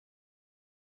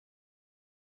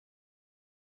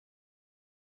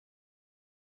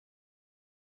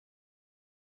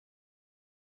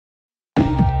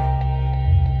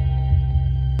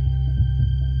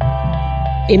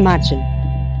Imagine,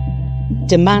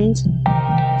 demand,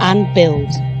 and build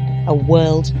a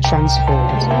world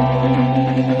transformed.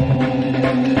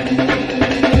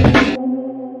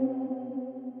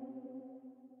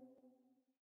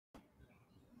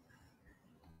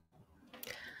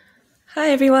 Hi,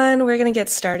 everyone. We're going to get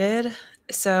started.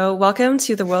 So welcome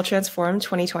to the World Transformed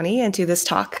 2020 and to this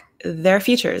talk, Their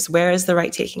Futures, Where is the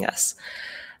Right Taking Us?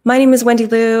 My name is Wendy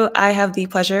Liu. I have the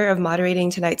pleasure of moderating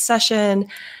tonight's session,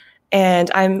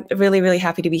 and I'm really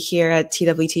happy to be here at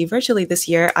TWT virtually this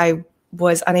year. I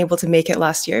was unable to make it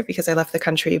last year because I left the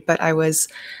country, but I was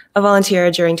a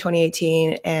volunteer during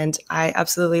 2018, and I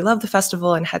absolutely loved the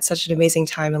festival and had such an amazing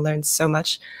time and learned so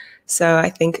much. So I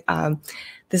think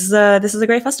this is a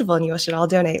great festival, and you should all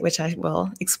donate, which I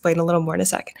will explain a little more in a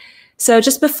sec. So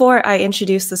just before I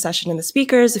introduce the session and the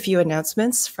speakers, a few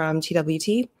announcements from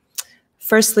TWT.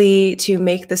 Firstly, to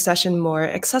make the session more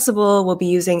accessible, we'll be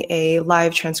using a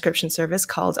live transcription service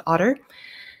called Otter.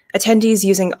 Attendees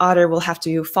using Otter will have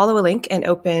to follow a link and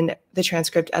open the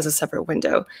transcript as a separate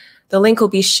window. The link will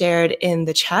be shared in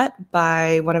the chat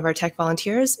by one of our tech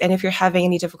volunteers, and if you're having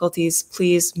any difficulties,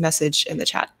 please message in the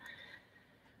chat.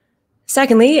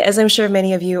 Secondly, as I'm sure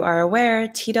many of you are aware,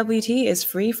 TWT is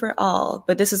free for all,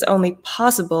 but this is only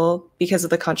possible because of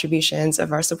the contributions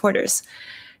of our supporters.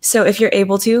 So if you're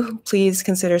able to, please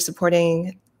consider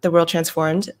supporting The World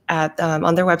Transformed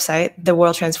on their website,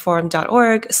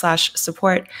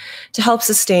 theworldtransformed.org/support, to help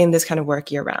sustain this kind of work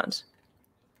year-round.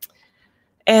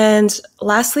 And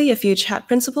lastly, a few chat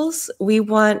principles. We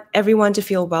want everyone to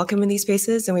feel welcome in these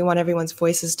spaces, and we want everyone's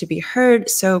voices to be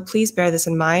heard, so please bear this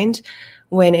in mind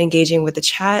when engaging with the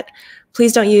chat.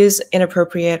 Please don't use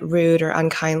inappropriate, rude, or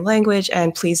unkind language,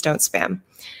 and please don't spam.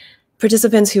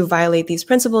 Participants who violate these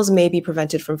principles may be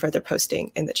prevented from further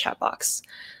posting in the chat box.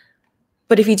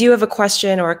 But if you do have a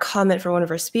question or a comment for one of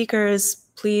our speakers,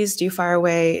 please do fire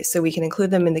away so we can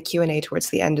include them in the Q&A towards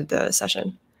the end of the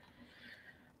session.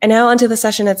 And now onto the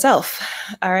session itself.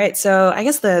 All right, so I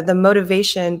guess the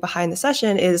motivation behind the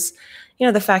session is,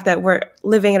 the fact that we're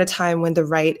living at a time when the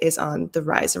right is on the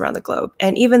rise around the globe.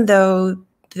 And even though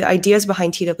the ideas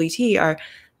behind TWT are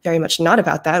very much not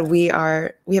about that, we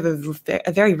have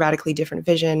a very radically different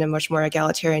vision, a much more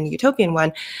egalitarian utopian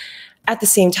one. At the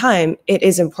same time, it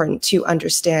is important to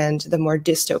understand the more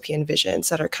dystopian visions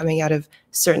that are coming out of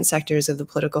certain sectors of the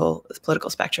political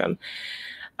spectrum.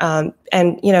 And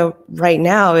right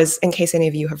now, in case any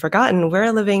of you have forgotten,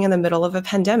 we're living in the middle of a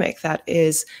pandemic that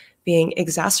is being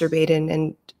exacerbated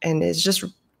and is just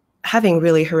having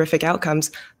really horrific outcomes,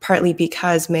 partly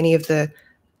because many of the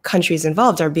countries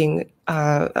involved are being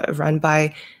run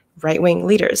by right-wing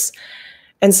leaders.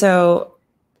 And so,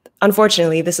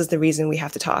 unfortunately, this is the reason we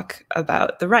have to talk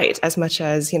about the right, as much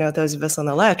as those of us on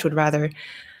the left would rather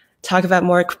talk about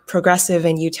more progressive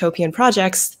and utopian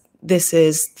projects. This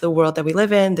is the world that we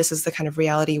live in. This is the kind of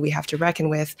reality we have to reckon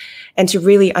with. And to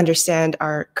really understand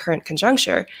our current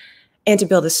conjuncture and to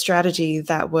build a strategy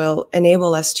that will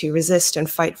enable us to resist and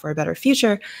fight for a better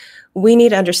future, we need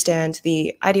to understand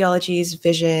the ideologies,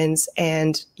 visions,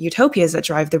 and utopias that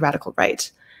drive the radical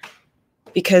right.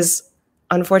 Because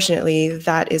unfortunately,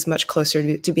 that is much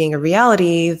closer to being a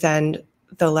reality than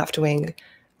the left-wing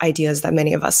ideas that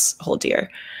many of us hold dear.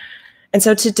 And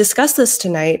so to discuss this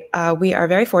tonight, we are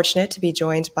very fortunate to be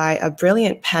joined by a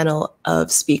brilliant panel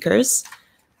of speakers.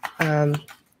 I'm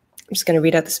just going to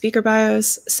read out the speaker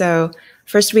bios. So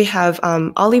first we have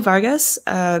Ollie Vargas,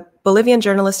 a Bolivian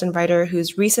journalist and writer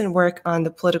whose recent work on the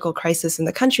political crisis in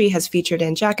the country has featured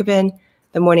in Jacobin,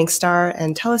 The Morning Star,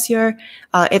 and Telesur.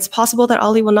 It's possible that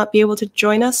Ollie will not be able to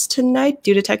join us tonight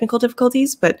due to technical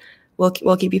difficulties, but we'll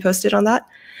keep you posted on that.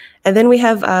 And then we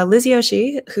have Lizzie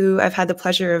O'Shea, who I've had the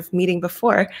pleasure of meeting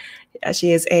before.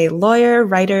 She is a lawyer,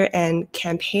 writer, and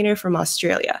campaigner from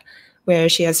Australia, where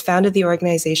she has founded the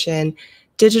organization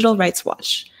Digital Rights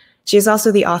Watch. She is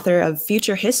also the author of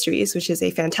Future Histories, which is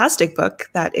a fantastic book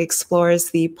that explores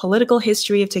the political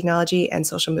history of technology and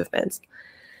social movements.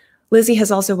 Lizzie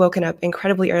has also woken up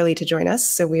incredibly early to join us,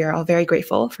 so we are all very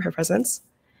grateful for her presence.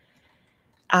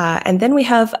 And then we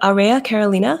have Aurea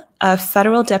Carolina, a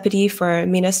federal deputy for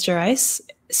Minas Gerais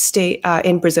state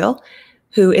in Brazil,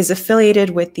 who is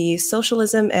affiliated with the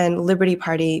Socialism and Liberty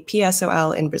Party,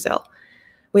 PSOL, in Brazil.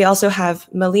 We also have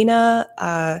Melina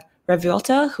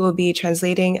Revuelta, who will be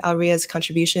translating Aurea's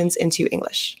contributions into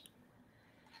English.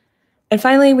 And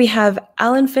finally, we have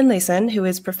Alan Finlayson, who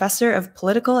is professor of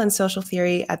political and social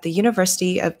theory at the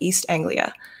University of East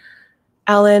Anglia.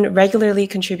 Alan regularly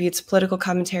contributes political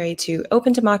commentary to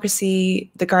Open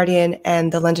Democracy, The Guardian,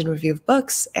 and the London Review of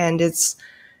Books, and is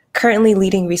currently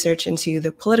leading research into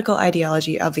the political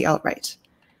ideology of the alt-right.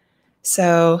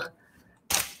 So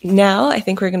Now I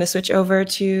think we're going to switch over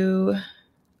to,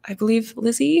 I believe,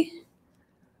 Lizzie.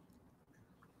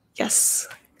 Yes.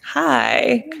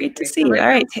 Hi. Great to see you. All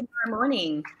right. Tomorrow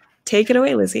morning. Take it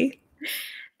away, Lizzie.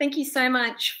 Thank you so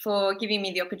much for giving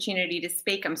me the opportunity to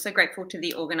speak. I'm so grateful to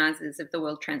the organisers of The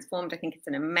World Transformed. I think it's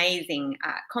an amazing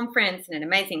conference and an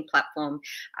amazing platform,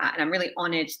 and I'm really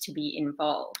honoured to be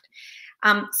involved.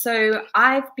 So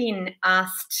I've been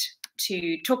asked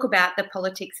to talk about the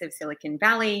politics of Silicon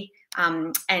Valley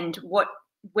and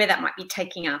where that might be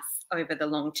taking us over the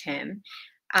long term.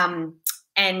 I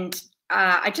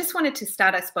just wanted to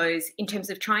start, I suppose, in terms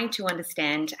of trying to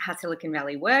understand how Silicon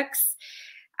Valley works.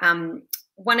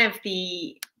 One of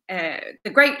the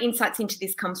great insights into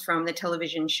this comes from the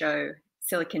television show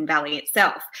Silicon Valley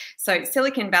itself. So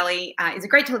Silicon Valley is a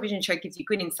great television show, gives you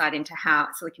good insight into how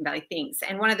Silicon Valley thinks.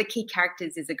 And one of the key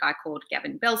characters is a guy called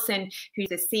Gavin Belson, who's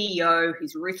the CEO,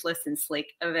 who's ruthless and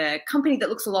slick, of a company that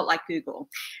looks a lot like Google.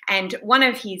 And one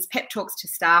of his pep talks to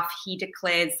staff, he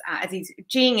declares, as he's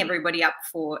geeing everybody up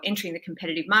for entering the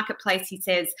competitive marketplace, he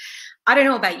says, "I don't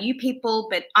know about you people,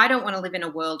 but I don't want to live in a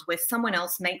world where someone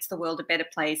else makes the world a better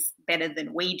place better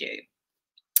than we do."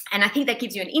 And I think that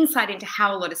gives you an insight into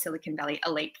how a lot of Silicon Valley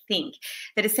elite think,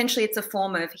 that essentially it's a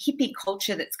form of hippie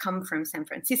culture that's come from San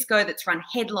Francisco that's run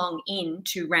headlong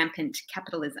into rampant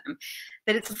capitalism,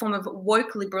 that it's a form of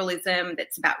woke liberalism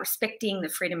that's about respecting the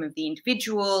freedom of the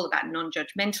individual, about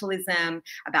non-judgmentalism,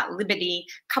 about liberty,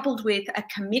 coupled with a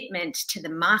commitment to the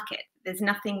market. There's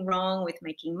nothing wrong with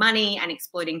making money and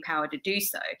exploiting power to do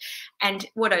so. And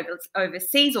what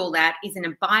oversees all that is an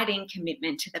abiding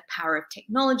commitment to the power of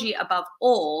technology above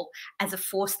all as a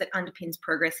force that underpins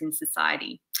progress in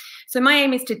society. So my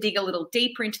aim is to dig a little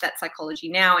deeper into that psychology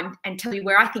now and tell you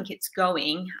where I think it's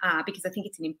going, because I think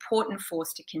it's an important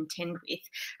force to contend with,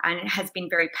 and it has been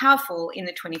very powerful in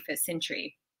the 21st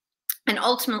century. And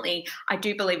ultimately, I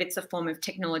do believe it's a form of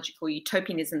technological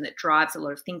utopianism that drives a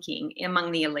lot of thinking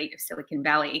among the elite of Silicon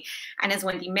Valley. And as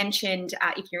Wendy mentioned,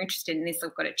 if you're interested in this,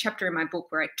 I've got a chapter in my book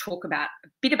where I talk about a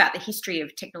bit about the history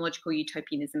of technological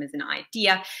utopianism as an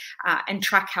idea and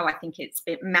track how I think it's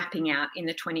mapping out in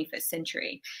the 21st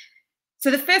century. So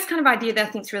the first kind of idea that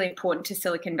I think is really important to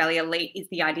Silicon Valley elite is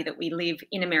the idea that we live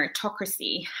in a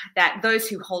meritocracy, that those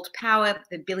who hold power,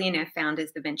 the billionaire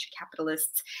founders, the venture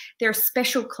capitalists, they're a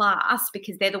special class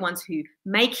because they're the ones who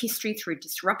make history through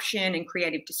disruption and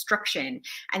creative destruction,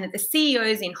 and that the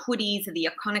CEOs in hoodies are the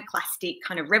iconoclastic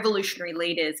kind of revolutionary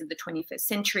leaders of the 21st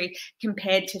century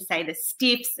compared to, say, the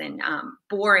stiffs and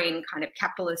boring kind of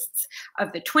capitalists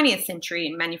of the 20th century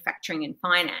in manufacturing and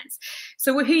finance.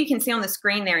 So who you can see on the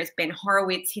screen there is Ben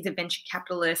Horowitz. He's a venture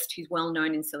capitalist who's well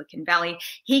known in Silicon Valley.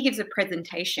 He gives a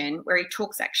presentation where he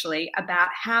talks actually about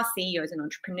how CEOs and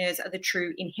entrepreneurs are the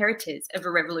true inheritors of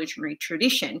a revolutionary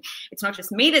tradition. It's not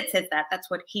just me that says that, that's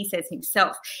what he says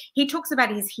himself. He talks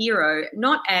about his hero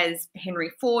not as Henry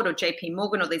Ford or JP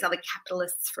Morgan or these other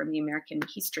capitalists from the American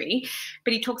history,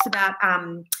 but he talks about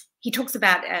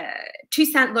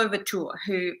Toussaint Louverture,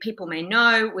 who people may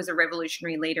know was a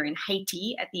revolutionary leader in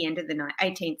Haiti at the end of the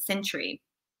 18th century,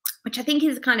 which I think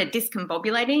is kind of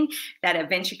discombobulating that a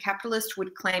venture capitalist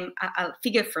would claim a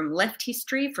figure from left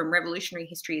history, from revolutionary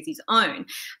history as his own.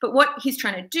 But what he's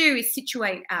trying to do is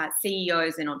situate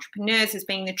CEOs and entrepreneurs as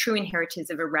being the true inheritors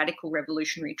of a radical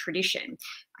revolutionary tradition.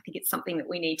 I think it's something that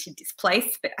we need to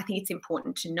displace, but I think it's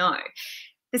important to know.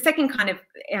 The second kind of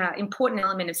important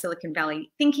element of Silicon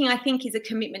Valley thinking, I think, is a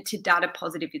commitment to data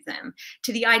positivism,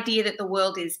 to the idea that the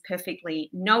world is perfectly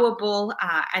knowable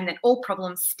and that all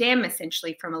problems stem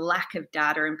essentially from a lack of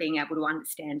data and being able to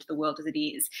understand the world as it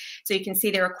is. So you can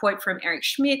see there a quote from Eric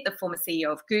Schmidt, the former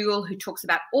CEO of Google, who talks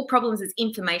about all problems as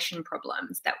information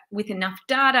problems, that with enough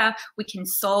data, we can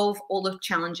solve all the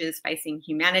challenges facing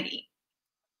humanity.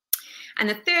 And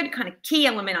the third kind of key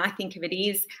element, I think of it,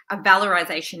 is a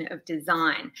valorization of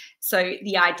design. So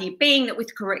the idea being that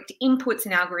with correct inputs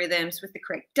and algorithms, with the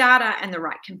correct data and the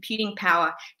right computing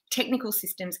power, technical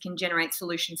systems can generate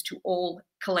solutions to all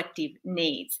collective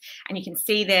needs. And you can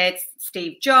see there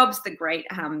Steve Jobs, the great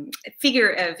figure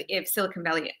of Silicon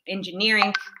Valley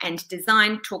engineering and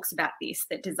design, talks about this,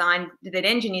 that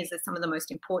engineers are some of the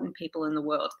most important people in the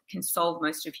world, can solve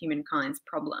most of humankind's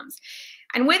problems.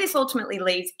 And where this ultimately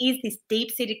leads is this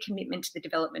deep-seated commitment to the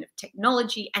development of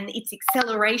technology and its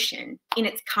acceleration in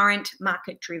its current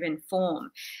market-driven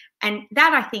form. And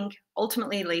that, I think,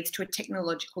 ultimately leads to a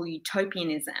technological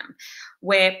utopianism,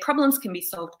 where problems can be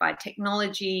solved by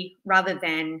technology rather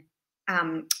than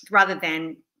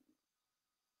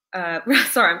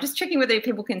sorry, I'm just checking whether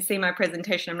people can see my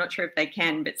presentation. I'm not sure if they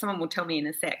can, but someone will tell me in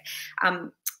a sec.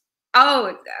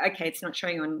 Oh, okay, it's not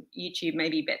showing on YouTube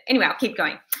maybe, but anyway, I'll keep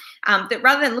going. that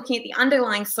rather than looking at the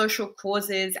underlying social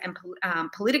causes and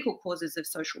political causes of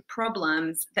social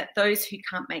problems, that those who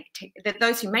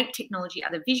make technology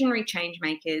are the visionary change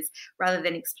makers rather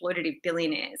than exploitative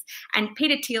billionaires. And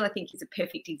Peter Thiel, I think, is a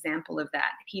perfect example of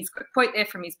that. He's got a quote there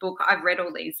from his book. I've read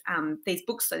all these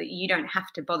books so that you don't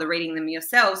have to bother reading them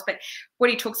yourselves. But what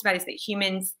he talks about is that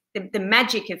humans, the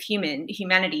magic of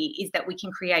humanity is that we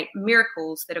can create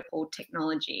miracles that are called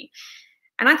technology.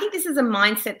 And I think this is a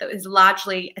mindset that has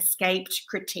largely escaped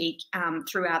critique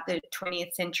throughout the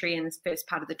 20th century and this first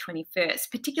part of the 21st,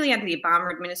 particularly under the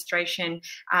Obama administration.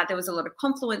 There was a lot of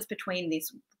confluence between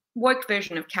this woke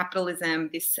version of capitalism,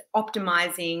 this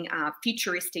optimizing,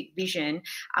 futuristic vision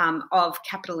of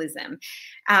capitalism.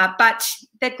 But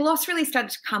that gloss really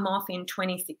started to come off in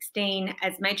 2016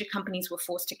 as major companies were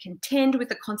forced to contend with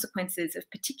the consequences of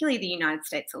particularly the United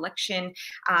States election,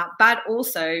 but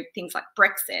also things like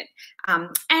Brexit.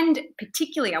 And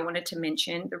particularly, I wanted to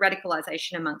mention the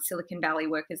radicalization amongst Silicon Valley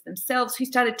workers themselves, who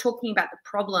started talking about the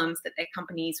problems that their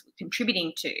companies were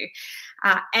contributing to.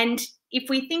 And if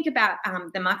we think about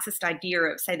the Marxist idea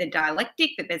of, say, the dialectic,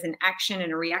 that there's an action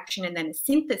and a reaction and then a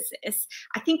synthesis,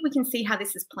 I think we can see how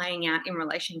this is playing out in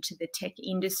relation to the tech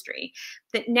industry.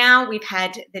 That now we've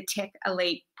had the tech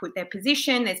elite put their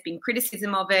position, there's been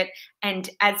criticism of it, and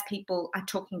as people are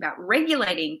talking about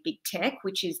regulating big tech,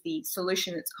 which is the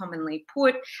solution that's commonly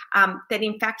put, that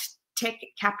in fact tech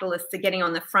capitalists are getting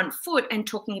on the front foot and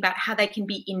talking about how they can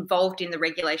be involved in the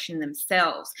regulation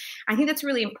themselves. I think that's a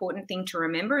really important thing to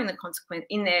remember in the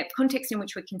context in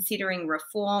which we're considering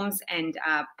reforms and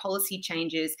policy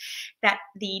changes, that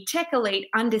the tech elite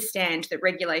understand that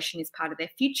regulation is part of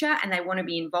their future and they want to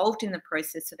be involved in the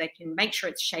process so they can make sure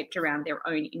it's shaped around their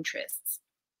own interests.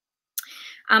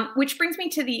 Which brings me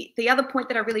to the other point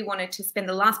that I really wanted to spend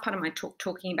the last part of my talk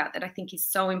talking about, that I think is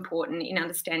so important in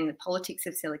understanding the politics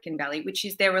of Silicon Valley, which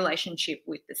is their relationship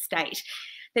with the state.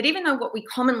 That even though what we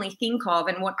commonly think of,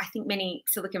 and what I think many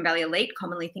Silicon Valley elite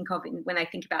commonly think of when they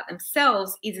think about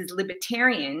themselves is as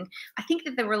libertarian, I think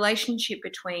that the relationship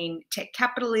between tech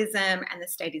capitalism and the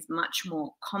state is much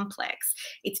more complex.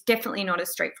 It's definitely not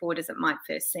as straightforward as it might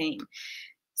first seem.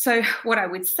 So what I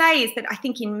would say is that I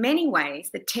think in many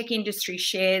ways the tech industry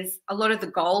shares a lot of the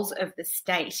goals of the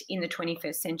state in the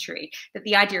 21st century, that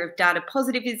the idea of data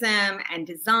positivism and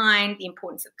design, the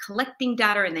importance of collecting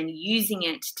data and then using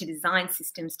it to design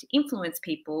systems to influence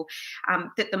people,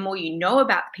 that the more you know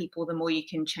about people, the more you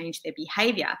can change their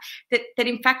behavior, that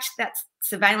in fact that's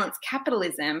surveillance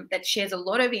capitalism that shares a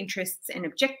lot of interests and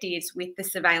objectives with the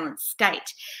surveillance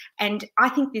state. And I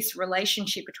think this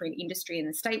relationship between industry and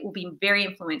the state will be very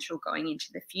influential going into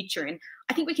the future. And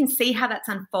I think we can see how that's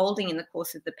unfolding in the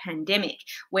course of the pandemic,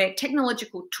 where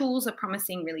technological tools are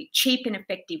promising really cheap and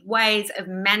effective ways of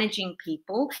managing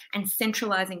people and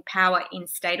centralizing power in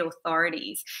state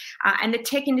authorities. And the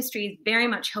tech industry is very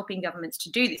much helping governments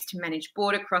to do this, to manage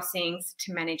border crossings,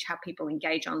 to manage how people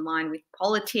engage online with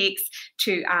politics,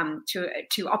 to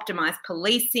optimize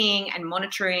policing and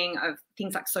monitoring of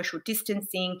things like social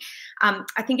distancing.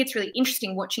 I think it's really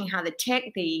interesting watching how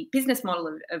the business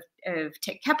model of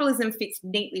tech capitalism fits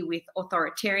neatly with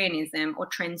authoritarianism or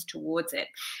trends towards it.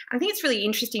 And I think it's really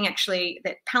interesting actually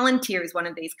that Palantir is one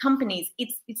of these companies.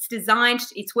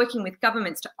 It's working with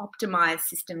governments to optimize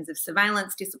systems of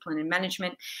surveillance, discipline and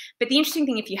management. But the interesting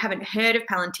thing, if you haven't heard of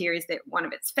Palantir, is that one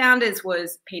of its founders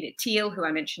was Peter Thiel, who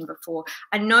I mentioned before,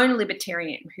 a known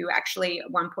libertarian who actually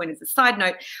at one point, as a side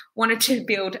note, wanted to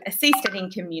build a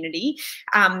seasteading community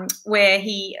where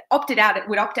he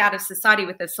would opt out of society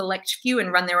with a select few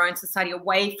and run their own society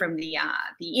away from the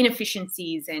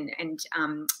inefficiencies and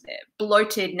the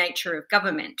bloated nature of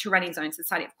government to run his own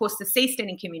society. Of course, the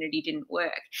seasteading community didn't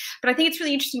work. But I think it's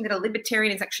really interesting that a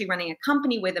libertarian is actually running a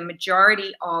company where the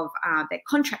majority of their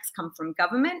contracts come from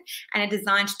government and are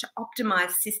designed to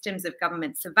optimize systems of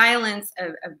government surveillance,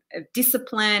 of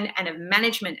discipline, and of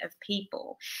management of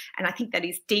people. And I think that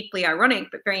is deeply ironic,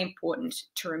 but very important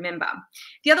to remember.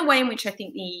 The other way in which I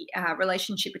think the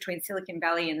relationship between Silicon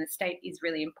Valley and the state is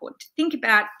really important to think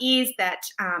about is that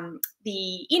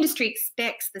the industry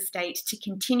expects the state to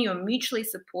continue a mutually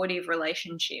supportive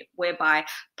relationship whereby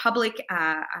public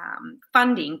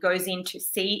funding goes into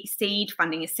seed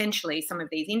funding, essentially, some of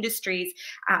these industries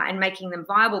and making them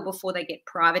viable before they get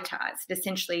privatized.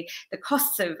 Essentially, the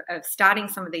costs of starting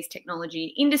some of these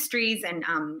technology industries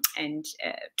and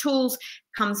tools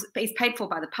is paid for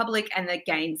by the public, and the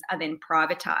gains are then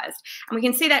privatized. And we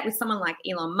can see that with someone like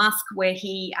Elon Musk, where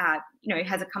he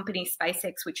has a company,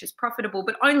 SpaceX, which is profitable,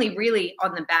 but only really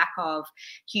on the back of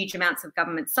huge amounts of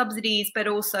government subsidies, but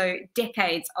also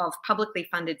decades of publicly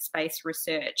funded space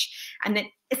research. And that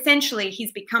essentially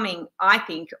he's becoming, I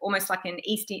think, almost like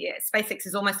SpaceX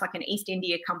is almost like an East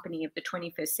India company of the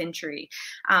 21st century.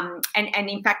 And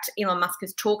in fact, Elon Musk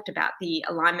has talked about the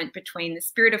alignment between the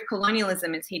spirit of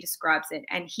colonialism, as he describes it,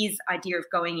 and his idea of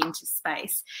going into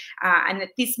space. And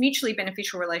that this mutually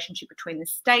beneficial relationship between the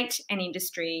state and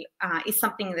industry is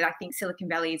something that I think Silicon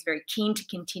Valley is very keen to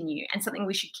continue, and something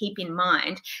we should keep in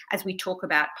mind as we talk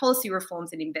about policy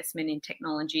reforms and investment in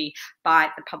technology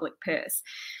by the public purse.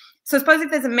 So I suppose if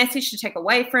there's a message to take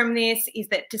away from this, is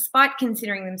that despite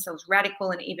considering themselves radical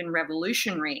and even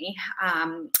revolutionary,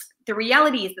 the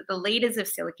reality is that the leaders of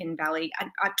Silicon Valley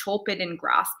are torpid and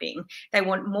grasping. They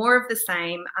want more of the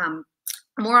same,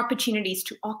 more opportunities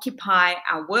to occupy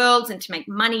our worlds and to make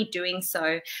money doing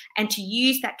so, and to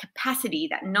use that capacity,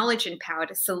 that knowledge and power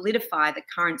to solidify the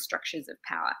current structures of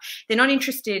power. They're not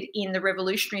interested in the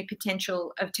revolutionary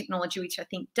potential of technology, which I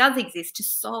think does exist, to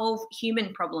solve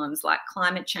human problems like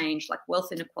climate change, like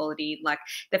wealth inequality, like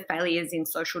the failures in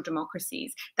social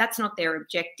democracies. That's not their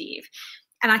objective.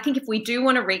 And I think if we do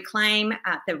want to reclaim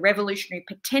the revolutionary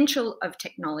potential of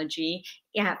technology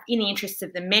in the interests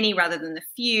of the many rather than the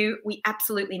few, we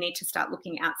absolutely need to start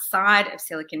looking outside of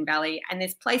Silicon Valley. And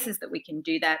there's places that we can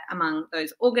do that among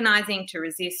those organising to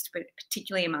resist, but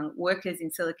particularly among workers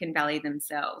in Silicon Valley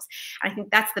themselves. And I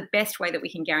think that's the best way that we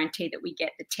can guarantee that we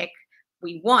get the tech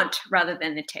we want rather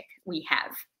than the tech we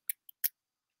have.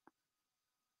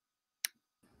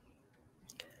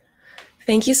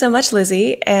 Thank you so much,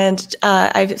 Lizzie. And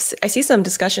I see some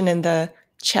discussion in the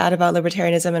chat about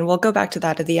libertarianism, and we'll go back to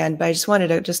that at the end. But I just wanted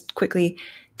to just quickly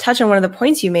touch on one of the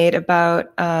points you made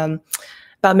about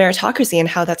meritocracy and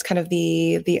how that's kind of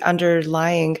the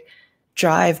underlying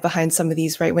drive behind some of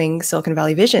these right-wing Silicon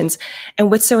Valley visions.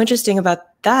 And what's so interesting about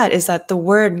that is that the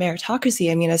word meritocracy,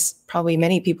 I mean, as probably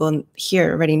many people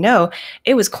here already know,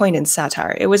 it was coined in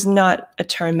satire. It was not a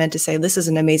term meant to say, this is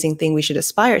an amazing thing we should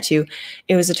aspire to.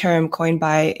 It was a term coined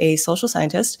by a social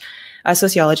scientist, a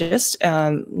sociologist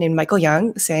named Michael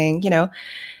Young, saying,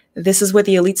 this is what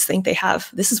the elites think they have.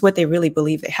 This is what they really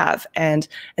believe they have. And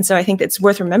so I think it's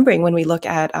worth remembering when we look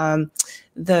at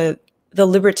the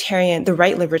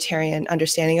right libertarian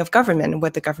understanding of government and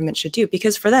what the government should do,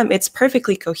 because for them, it's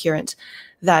perfectly coherent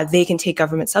that they can take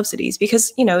government subsidies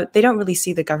because, they don't really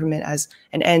see the government as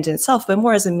an end in itself, but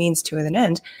more as a means to an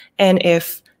end. And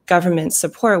if government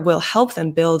support will help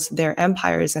them build their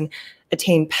empires and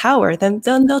attain power, then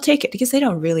they'll take it because they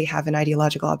don't really have an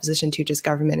ideological opposition to just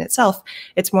government itself.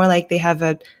 It's more like they have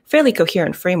a fairly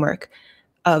coherent framework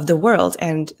of the world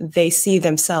and they see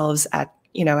themselves at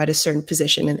a certain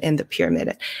position in the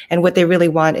pyramid. And what they really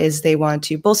want is they want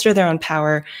to bolster their own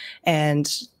power and,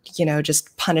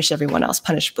 just punish everyone else,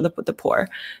 punish the poor.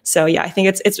 So yeah, I think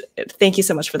it's thank you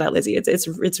so much for that, Lizzie.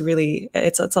 It's really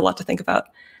a lot to think about.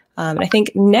 And I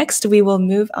think next we will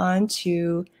move on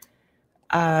to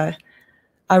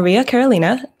Aurea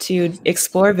Carolina to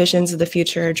explore visions of the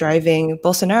future driving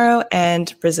Bolsonaro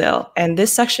and Brazil. And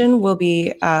this section will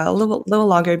be a little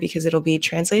longer because it'll be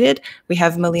translated. We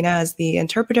have Melina as the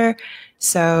interpreter.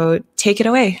 So take it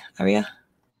away, Aurea.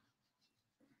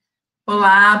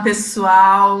 Olá,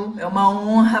 pessoal. É uma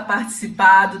honra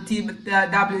participar do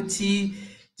WT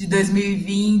de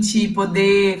 2020 e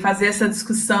poder fazer essa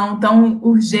discussão tão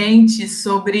urgente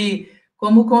sobre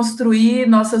como construir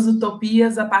nossas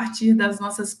utopias a partir das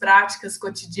nossas práticas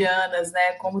cotidianas,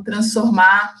 né? Como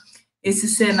transformar esse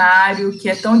cenário que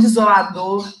é tão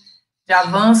desolador de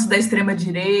avanço da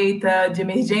extrema-direita, de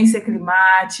emergência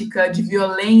climática, de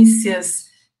violências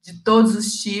de todos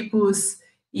os tipos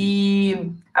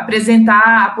e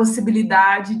apresentar a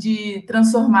possibilidade de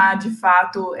transformar, de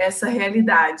fato, essa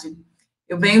realidade.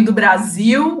 Eu venho do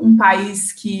Brasil, um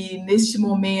país que, neste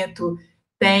momento,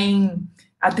 tem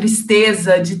a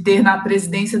tristeza de ter na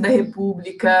presidência da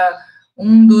República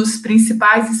um dos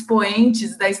principais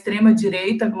expoentes da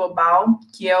extrema-direita global,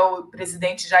 que é o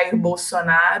presidente Jair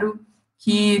Bolsonaro,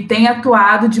 que tem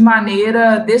atuado de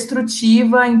maneira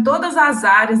destrutiva em todas as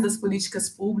áreas das políticas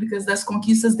públicas, das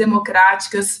conquistas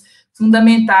democráticas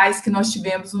fundamentais que nós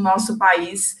tivemos no nosso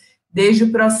país desde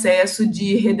o processo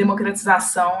de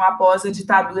redemocratização após a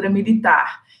ditadura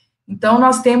militar. Então,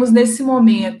 nós temos, nesse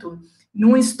momento,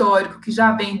 num histórico que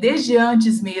já vem desde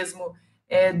antes mesmo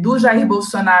do Jair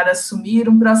Bolsonaro assumir,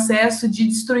 um processo de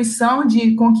destruição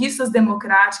de conquistas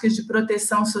democráticas, de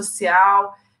proteção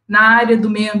social, na área do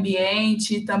meio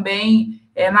ambiente, também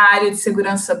na área de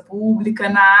segurança pública,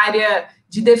 na área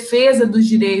de defesa dos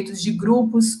direitos de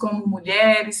grupos como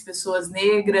mulheres, pessoas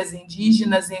negras,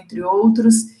 indígenas, entre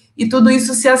outros, e tudo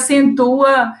isso se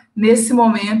acentua nesse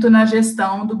momento na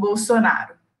gestão do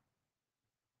Bolsonaro.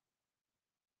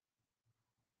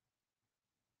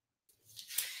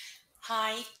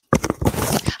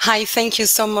 Hi, thank you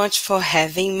so much for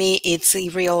having me. It's a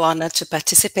real honor to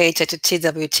participate at the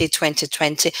TWT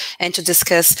 2020 and to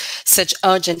discuss such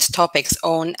urgent topics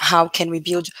on how can we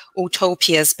build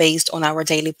utopias based on our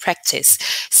daily practice.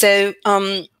 So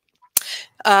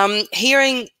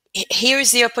here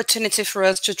is the opportunity for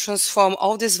us to transform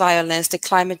all this violence, the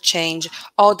climate change,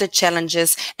 all the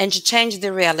challenges, and to change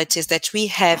the realities that we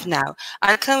have now.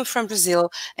 I come from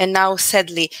Brazil, and now,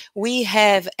 sadly, we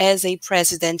have as a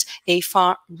president a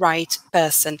far-right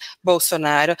person,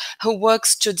 Bolsonaro, who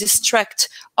works to distract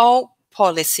all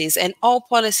policies and all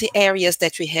policy areas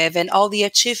that we have and all the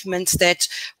achievements that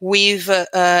we've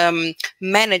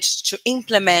managed to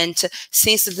implement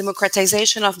since the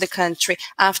democratization of the country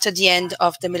after the end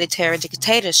of the military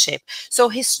dictatorship. So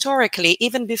historically,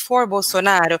 even before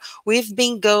Bolsonaro, we've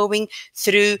been going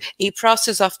through a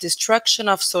process of destruction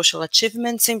of social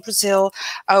achievements in Brazil,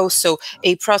 also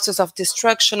a process of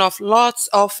destruction of lots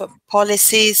of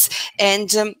policies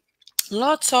and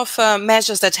lots of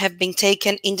measures that have been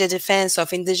taken in the defense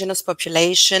of indigenous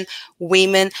population,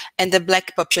 women, and the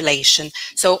Black population.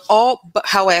 So,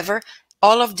 however,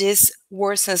 all of this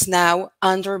worsens now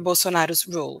under Bolsonaro's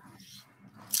rule.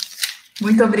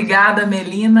 Muito obrigada,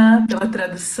 Melina, pela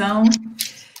tradução.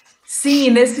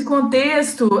 Sim, nesse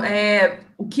contexto,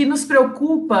 o que nos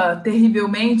preocupa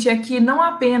terrivelmente é que não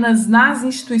apenas nas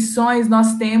instituições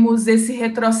nós temos esse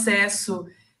retrocesso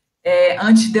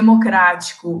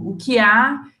antidemocrático. O que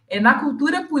há é, na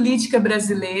cultura política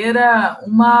brasileira,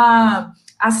 uma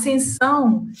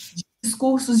ascensão de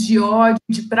discursos de ódio,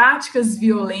 de práticas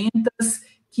violentas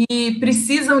que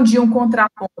precisam de um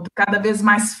contraponto cada vez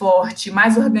mais forte,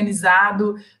 mais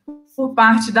organizado, por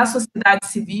parte da sociedade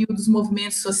civil, dos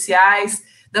movimentos sociais,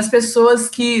 das pessoas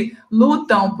que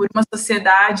lutam por uma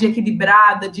sociedade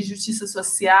equilibrada, de justiça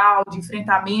social, de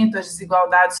enfrentamento às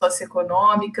desigualdades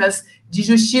socioeconômicas, de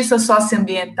justiça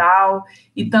socioambiental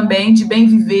e também de bem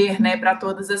viver, né, para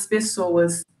todas as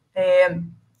pessoas.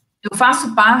 Eu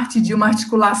faço parte de uma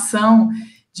articulação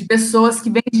de pessoas que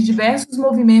vêm de diversos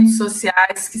movimentos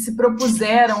sociais que se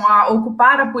propuseram a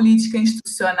ocupar a política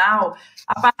institucional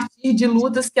a partir de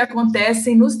lutas que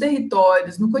acontecem nos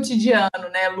territórios, no cotidiano,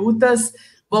 né, lutas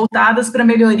voltadas para a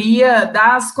melhoria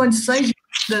das condições de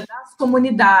vida das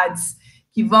comunidades,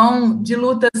 que vão de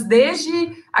lutas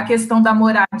desde a questão da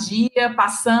moradia,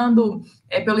 passando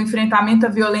pelo enfrentamento à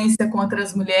violência contra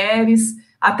as mulheres,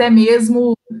 até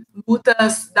mesmo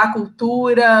lutas da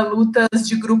cultura, lutas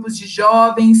de grupos de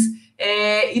jovens,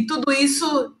 e tudo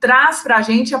isso traz para a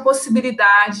gente a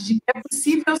possibilidade de que é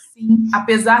possível, sim,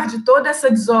 apesar de toda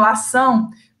essa desolação,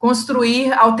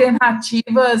 construir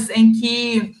alternativas em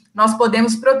que nós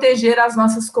podemos proteger as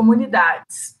nossas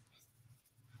comunidades.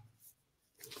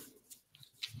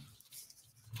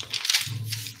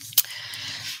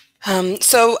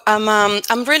 So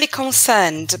I'm really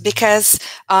concerned because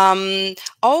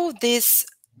all this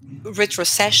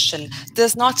retrocession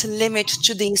does not limit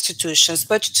to the institutions,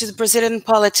 but to the Brazilian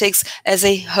politics as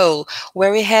a whole,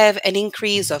 where we have an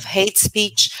increase of hate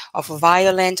speech, of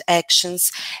violent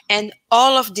actions, and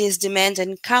all of these demand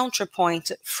a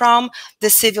counterpoint from the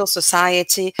civil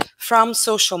society, from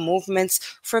social movements,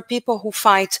 for people who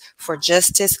fight for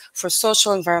justice, for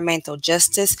social environmental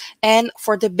justice, and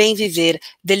for the bem viver,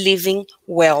 the living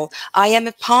well. I am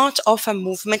a part of a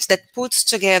movement that puts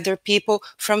together people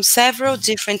from several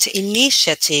different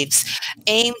initiatives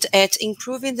aimed at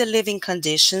improving the living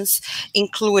conditions,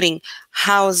 including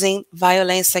housing,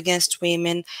 violence against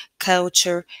women,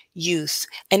 culture, youth.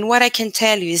 And what I can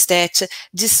tell you is that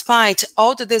despite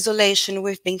all the desolation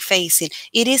we've been facing,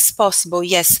 it is possible,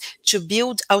 yes, to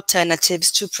build alternatives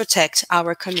to protect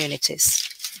our communities.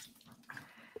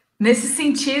 Nesse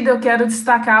sentido, eu quero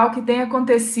destacar o que tem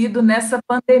acontecido nessa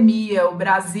pandemia. O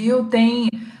Brasil tem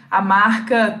a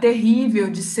marca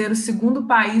terrível de ser o segundo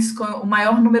país com o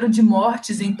maior número de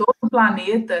mortes em todo o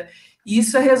planeta. E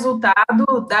isso é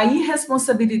resultado da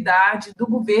irresponsabilidade do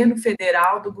governo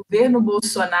federal, do governo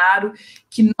Bolsonaro,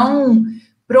 que não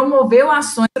promoveu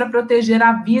ações para proteger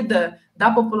a vida da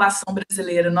população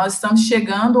brasileira. Nós estamos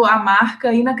chegando à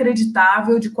marca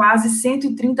inacreditável de quase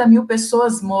 130 mil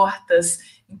pessoas mortas.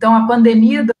 Então, a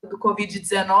pandemia do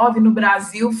Covid-19 no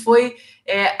Brasil foi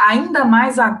ainda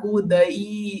mais aguda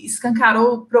e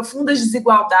escancarou profundas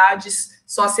desigualdades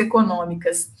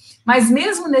socioeconômicas. Mas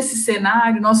mesmo nesse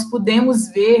cenário, nós podemos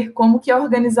ver como que a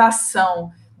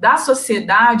organização da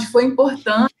sociedade foi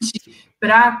importante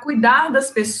para cuidar das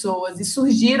pessoas, e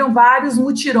surgiram vários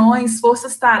mutirões,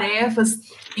 forças-tarefas,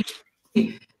 em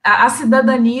que a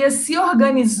cidadania se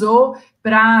organizou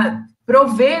para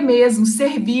prover mesmo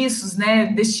serviços, né,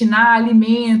 destinar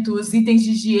alimentos, itens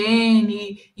de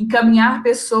higiene, encaminhar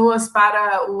pessoas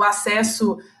para o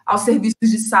acesso aos serviços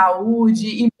de saúde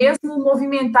e mesmo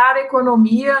movimentar a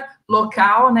economia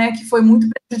local, né, que foi muito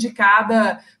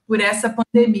prejudicada por essa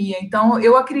pandemia. Então,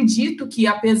 eu acredito que,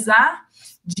 apesar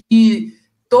de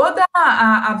toda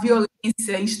a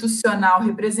violência institucional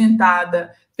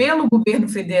representada pelo governo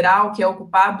federal, que é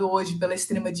ocupado hoje pela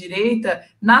extrema-direita,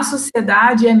 na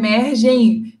sociedade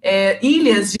emergem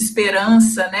ilhas de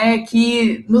esperança, né,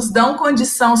 que nos dão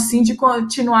condição, sim, de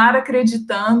continuar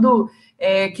acreditando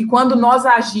que quando nós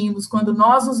agimos, quando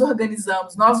nós nos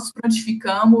organizamos, nós nos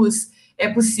prontificamos, é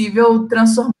possível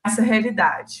transformar essa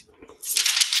realidade.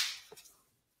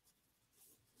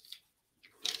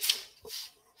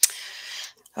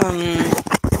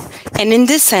 And in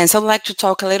this sense, I would like to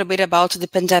talk a little bit about the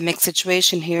pandemic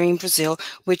situation here in Brazil,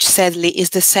 which sadly is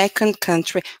the second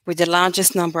country with the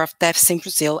largest number of deaths in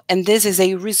Brazil. And this is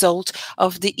a result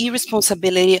of the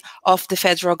irresponsibility of the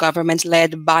federal government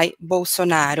led by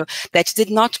Bolsonaro, that did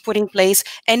not put in place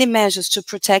any measures to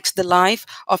protect the life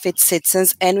of its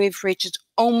citizens. And we've reached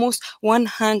almost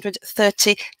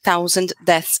 130,000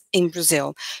 deaths in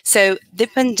Brazil. So the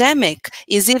pandemic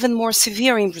is even more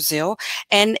severe in Brazil,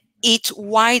 and it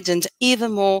widened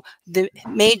even more the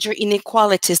major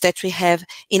inequalities that we have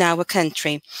in our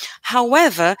country.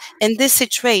 However, in this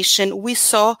situation, we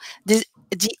saw the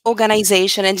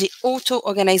organization and the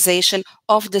auto-organization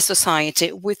of the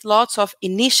society, with lots of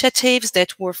initiatives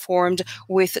that were formed,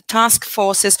 with task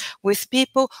forces, with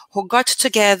people who got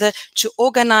together to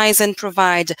organize and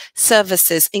provide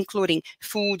services, including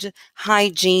food,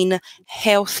 hygiene,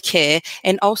 healthcare,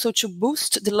 and also to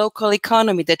boost the local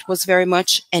economy that was very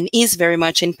much and is very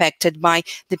much impacted by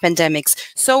the pandemics.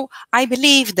 So I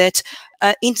believe that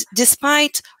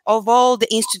despite of all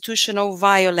the institutional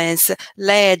violence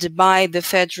led by the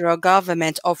federal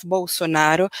government of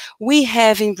Bolsonaro, we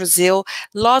have in Brazil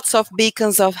lots of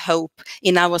beacons of hope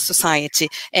in our society.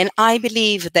 And I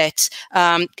believe that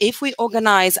if we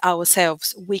organize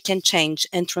ourselves, we can change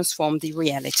and transform the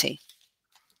reality.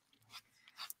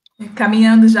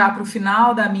 Caminhando já para o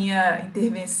final da minha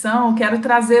intervenção, quero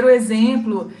trazer o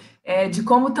exemplo de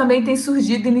como também tem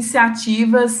surgido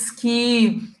iniciativas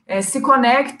que se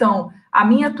conectam à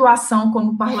minha atuação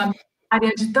como parlamentar,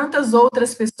 de tantas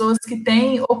outras pessoas que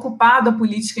têm ocupado a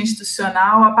política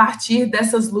institucional a partir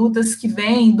dessas lutas que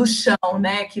vêm do chão,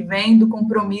 né, que vêm do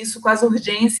compromisso com as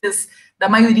urgências da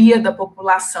maioria da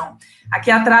população.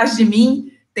 Aqui atrás de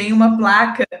mim tem uma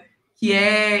placa que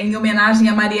é em homenagem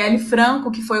a Marielle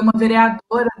Franco, que foi uma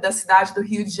vereadora da cidade do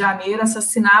Rio de Janeiro,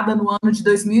 assassinada no ano de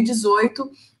 2018,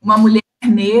 uma mulher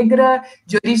negra,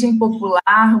 de origem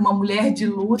popular, uma mulher de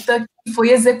luta, que foi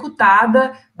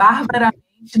executada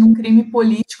barbaramente num crime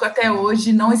político até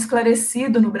hoje não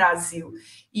esclarecido no Brasil.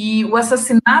 E o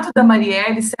assassinato da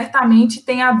Marielle certamente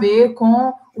tem a ver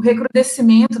com o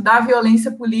recrudescimento da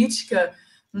violência política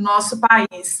no nosso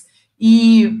país.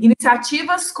 E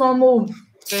iniciativas como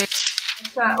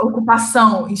essa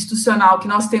ocupação institucional que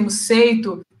nós temos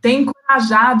feito tem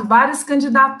encorajado várias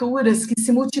candidaturas que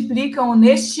se multiplicam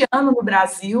neste ano no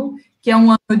Brasil, que é um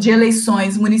ano de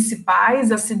eleições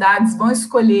municipais. As cidades vão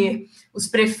escolher os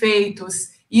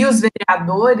prefeitos e os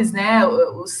vereadores, né,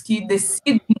 os que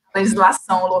decidem a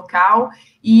legislação local,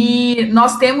 e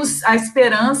nós temos a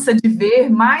esperança de ver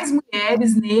mais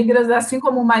mulheres negras, assim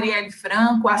como Marielle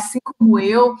Franco, assim como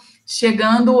eu,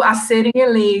 chegando a serem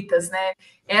eleitas, né?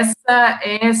 Essa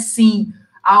é, sim,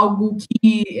 algo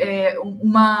que é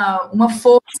uma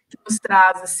força que nos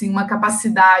traz, assim, uma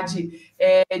capacidade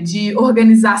de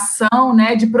organização,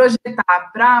 né, de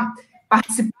projetar para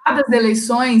participar das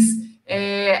eleições,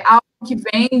 algo que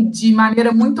vem de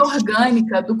maneira muito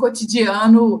orgânica do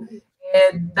cotidiano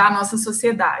da nossa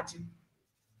sociedade.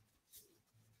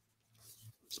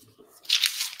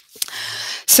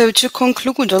 So to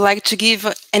conclude, I'd like to give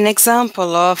an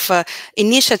example of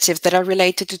initiatives that are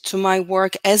related to my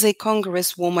work as a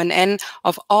congresswoman and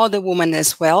of other women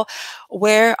as well,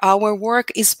 where our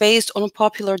work is based on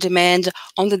popular demand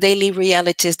on the daily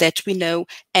realities that we know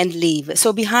and live.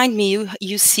 So behind me,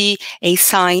 you see a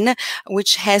sign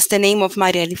which has the name of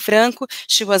Marielle Franco.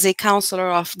 She was a councillor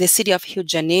of the city of Rio de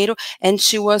Janeiro, and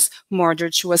she was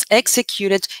murdered. She was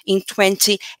executed in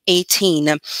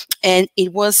 2018, and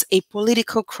it was a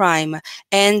political crime.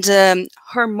 And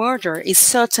her her murder is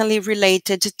certainly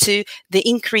related to the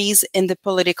increase in the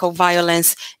political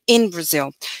violence in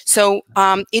Brazil. So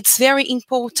it's very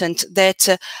important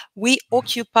that we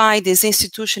occupy these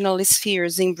institutional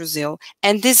spheres in Brazil.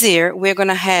 And this year, we're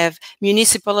going to have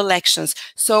municipal elections.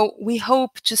 So we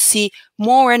hope to see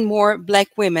more and more Black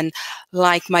women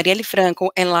like Marielle Franco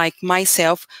and like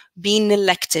myself being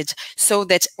elected, so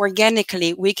that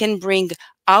organically we can bring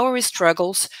our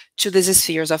struggles to these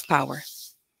spheres of power.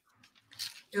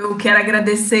 Eu quero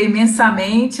agradecer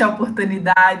imensamente a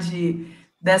oportunidade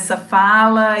dessa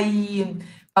fala e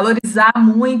valorizar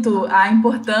muito a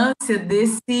importância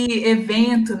desse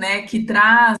evento, né, que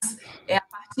traz, a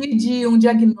partir de um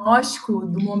diagnóstico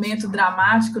do momento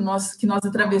dramático que nós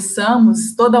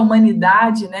atravessamos, toda a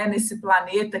humanidade, né, nesse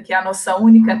planeta, que é a nossa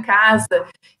única casa,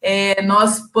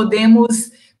 nós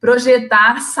podemos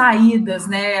projetar saídas,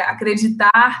 né,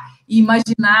 acreditar e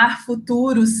imaginar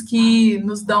futuros que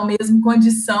nos dão mesmo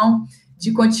condição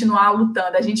de continuar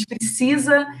lutando. A gente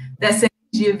precisa dessa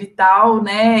energia vital,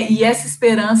 né? E essa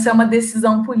esperança é uma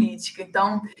decisão política.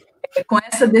 Então, com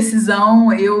essa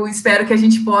decisão, eu espero que a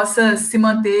gente possa se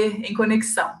manter em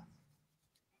conexão.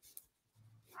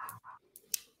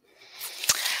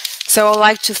 So I'd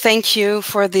like to thank you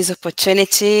for this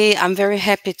opportunity. I'm very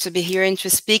happy to be here and to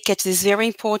speak at this very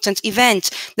important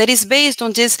event that is based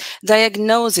on this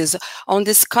diagnosis, on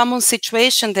this common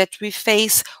situation that we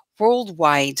face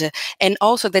worldwide, and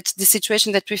also that's the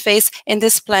situation that we face in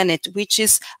this planet, which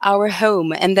is our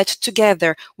home, and that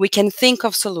together we can think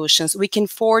of solutions, we can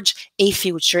forge a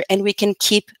future, and we can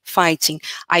keep fighting.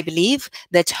 I believe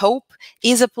that hope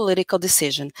is a political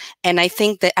decision, and I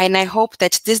think that, and I hope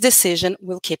that this decision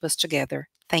will keep us together.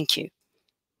 Thank you.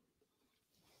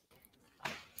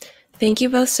 Thank you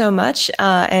both so much,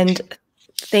 and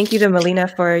thank you to Melina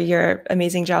for your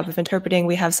amazing job of interpreting.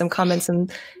 We have some comments on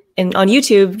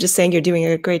YouTube just saying you're doing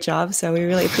a great job, so we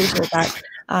really appreciate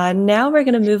that. Now we're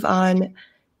going to move on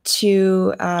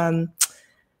to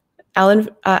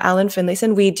Alan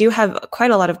Finlayson. We do have quite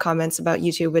a lot of comments about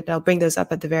YouTube, but I'll bring those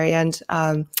up at the very end.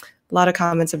 A lot of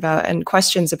comments about and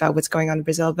questions about what's going on in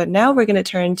Brazil, but now we're going to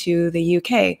turn to the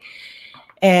UK.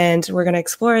 And we're going to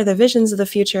explore the visions of the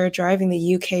future driving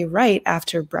the UK right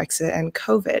after Brexit and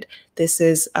COVID. This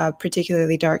is a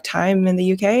particularly dark time in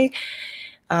the UK.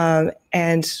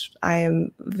 And I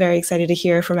am very excited to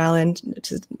hear from Alan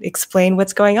to explain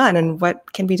what's going on and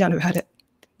what can be done about it.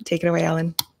 Take it away,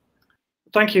 Alan.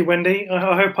 Thank you, Wendy.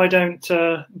 I hope I don't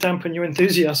dampen your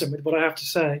enthusiasm with what I have to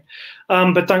say.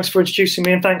 But thanks for introducing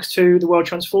me, and thanks to the World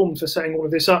Transformed for setting all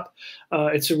of this up.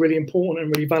 It's a really important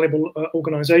and really valuable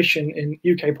organisation in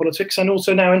UK politics and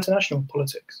also now international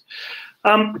politics.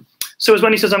 So as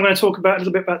Wendy says, I'm going to talk a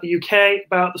little bit about the UK,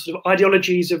 about the sort of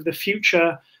ideologies of the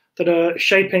future that are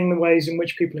shaping the ways in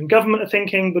which people in government are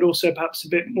thinking, but also perhaps a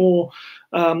bit more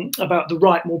about the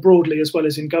right more broadly, as well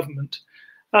as in government.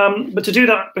 But to do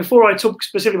that, before I talk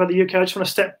specifically about the UK, I just want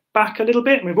to step back a little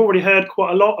bit. And we've already heard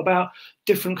quite a lot about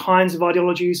different kinds of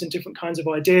ideologies and different kinds of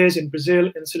ideas in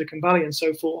Brazil, in Silicon Valley, and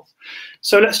so forth.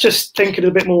 So let's just think a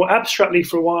little bit more abstractly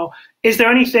for a while. Is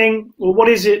there anything, or what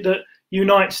is it that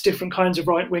unites different kinds of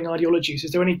right-wing ideologies?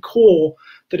 Is there any core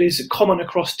that is common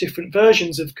across different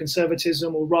versions of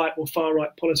conservatism or right or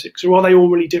far-right politics, or are they all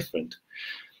really different?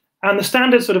 And the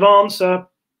standard sort of answer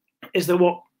is that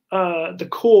what the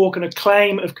core kind of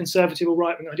claim of conservative or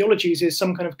right-wing ideologies is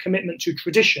some kind of commitment to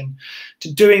tradition,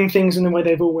 to doing things in the way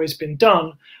they've always been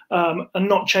done, and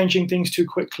not changing things too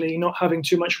quickly, not having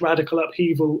too much radical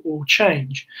upheaval or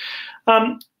change.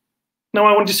 Now,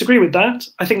 I want to disagree with that.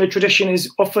 I think that tradition is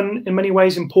often, in many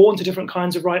ways, important to different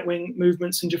kinds of right-wing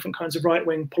movements and different kinds of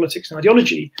right-wing politics and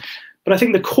ideology. But I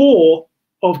think the core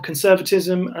of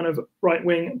conservatism and of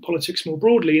right-wing politics more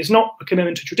broadly is not a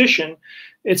commitment to tradition.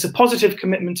 It's a positive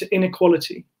commitment to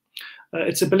inequality.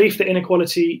 It's a belief that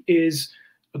inequality is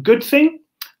a good thing,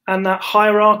 and that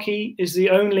hierarchy is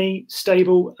the only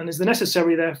stable and is the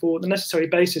necessary, therefore, the necessary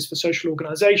basis for social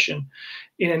organization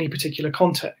in any particular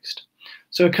context.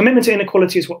 So a commitment to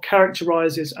inequality is what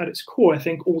characterizes at its core, I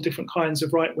think, all different kinds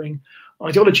of right-wing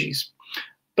ideologies.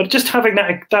 But just having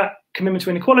that commitment to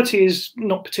inequality is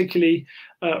not particularly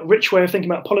a rich way of thinking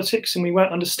about politics, and we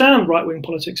won't understand right-wing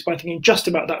politics by thinking just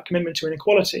about that commitment to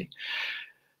inequality.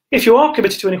 If you are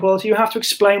committed to inequality, you have to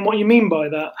explain what you mean by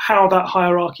that, how that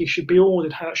hierarchy should be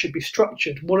ordered, how it should be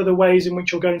structured. What are the ways in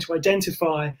which you're going to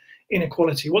identify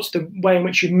inequality? What's the way in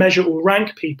which you measure or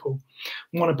rank people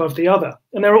one above the other?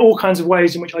 And there are all kinds of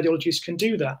ways in which ideologies can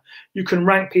do that. You can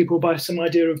rank people by some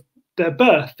idea of their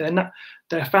birth,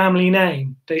 their family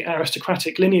name, the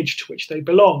aristocratic lineage to which they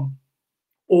belong.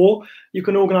 Or you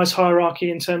can organize hierarchy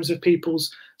in terms of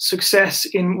people's success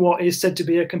in what is said to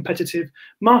be a competitive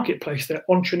marketplace, their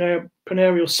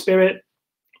entrepreneurial spirit,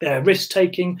 their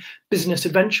risk-taking, business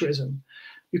adventurism.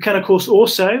 You can, of course,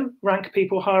 also rank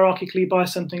people hierarchically by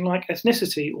something like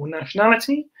ethnicity or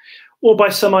nationality, or by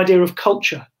some idea of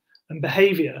culture and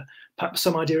behavior, perhaps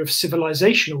some idea of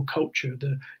civilizational culture,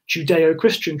 the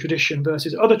Judeo-Christian tradition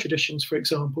versus other traditions, for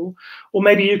example. Or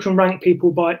maybe you can rank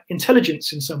people by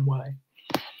intelligence in some way.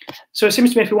 So it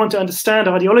seems to me if we want to understand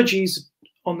ideologies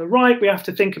on the right, we have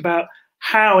to think about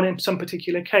how, and in some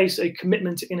particular case, a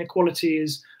commitment to inequality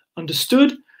is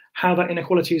understood, how that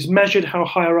inequality is measured, how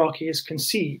hierarchy is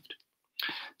conceived.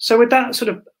 So with that sort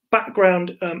of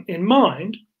background in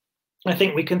mind, I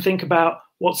think we can think about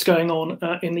what's going on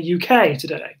in the UK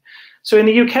today. So in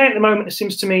the UK at the moment, it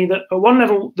seems to me that at one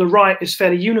level, the right is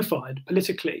fairly unified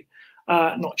politically,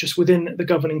 not just within the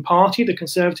governing party, the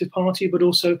Conservative Party, but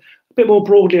also a bit more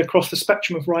broadly across the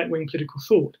spectrum of right-wing political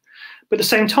thought. But at the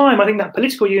same time, I think that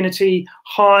political unity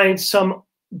hides some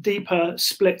deeper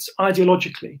splits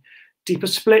ideologically, deeper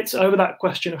splits over that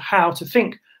question of how to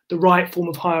think the right form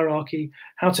of hierarchy,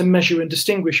 how to measure and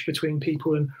distinguish between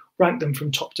people and rank them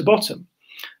from top to bottom.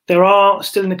 There are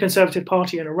still in the Conservative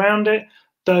Party and around it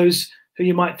those who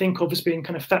you might think of as being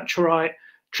kind of Thatcherite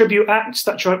tribute acts,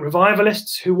 Thatcherite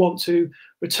revivalists who want to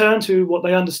return to what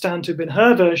they understand to have been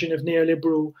her version of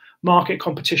neoliberal market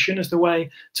competition as the way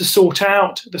to sort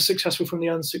out the successful from the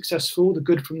unsuccessful, the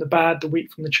good from the bad, the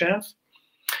wheat from the chaff.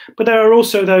 But there are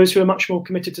also those who are much more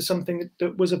committed to something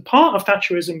that was a part of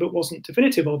Thatcherism but wasn't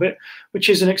definitive of it, which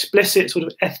is an explicit sort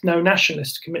of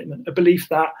ethno-nationalist commitment, a belief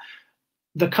that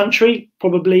the country,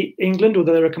 probably England,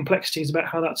 although there are complexities about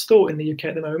how that's thought in the UK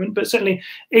at the moment, but certainly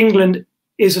England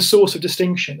is a source of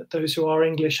distinction, that those who are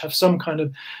English have some kind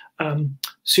of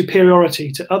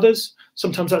superiority to others.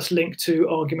 Sometimes that's linked to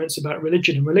arguments about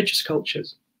religion and religious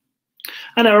cultures.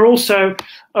 And there are also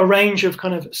a range of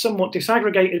kind of somewhat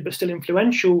disaggregated but still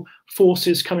influential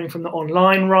forces coming from the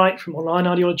online right, from online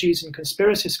ideologies and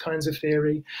conspiracist kinds of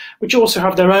theory, which also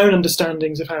have their own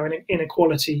understandings of how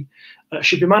inequality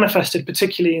should be manifested,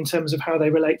 particularly in terms of how they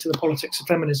relate to the politics of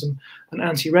feminism and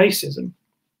anti-racism.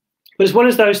 But as well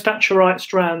as those Thatcherite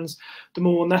strands, the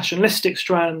more nationalistic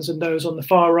strands and those on the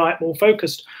far right more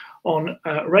focused on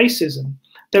racism,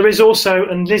 there is also,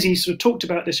 and Lizzie sort of talked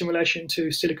about this in relation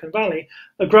to Silicon Valley,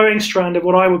 a growing strand of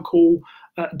what I would call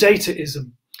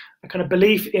dataism, a kind of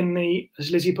belief in the,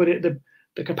 as Lizzie put it,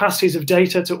 the capacities of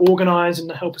data to organize and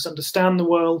to help us understand the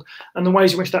world, and the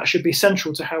ways in which that should be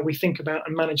central to how we think about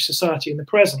and manage society in the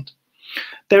present.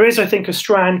 There is, I think, a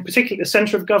strand, particularly at the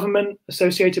centre of government,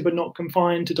 associated but not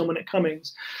confined to Dominic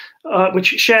Cummings, which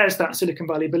shares that Silicon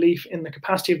Valley belief in the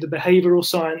capacity of the behavioural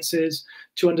sciences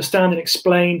to understand and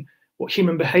explain what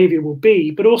human behaviour will be,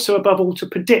 but also, above all, to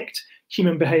predict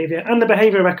human behaviour and the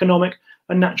behaviour of economic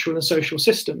and natural and social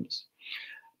systems.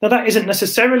 Now, that isn't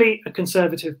necessarily a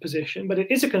conservative position, but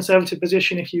it is a conservative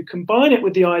position if you combine it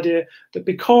with the idea that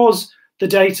because the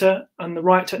data and the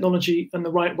right technology and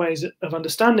the right ways of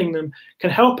understanding them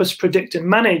can help us predict and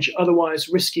manage otherwise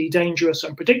risky, dangerous,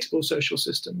 unpredictable social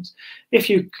systems, if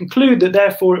you conclude that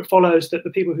therefore it follows that the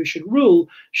people who should rule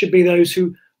should be those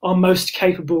who are most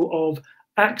capable of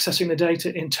accessing the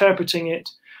data, interpreting it,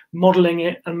 modeling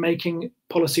it, and making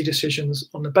policy decisions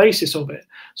on the basis of it.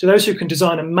 So those who can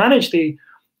design and manage the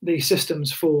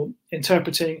systems for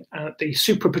interpreting the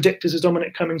super predictors, as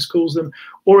Dominic Cummings calls them,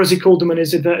 or as he called them in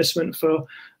his advertisement for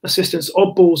assistants,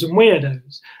 oddballs and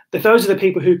weirdos. If those are the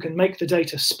people who can make the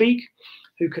data speak,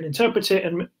 who can interpret it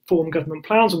and form government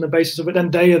plans on the basis of it,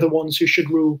 then they are the ones who should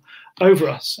rule over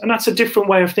us. And that's a different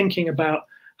way of thinking about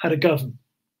how to govern.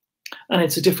 And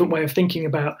it's a different way of thinking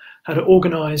about how to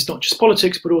organise not just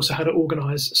politics, but also how to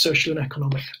organise social and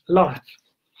economic life.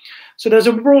 So there's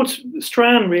a broad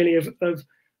strand, really, of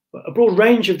a broad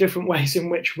range of different ways in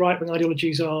which right-wing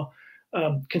ideologies are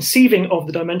conceiving of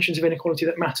the dimensions of inequality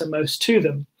that matter most to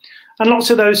them. And lots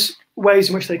of those ways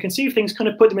in which they conceive things kind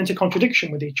of put them into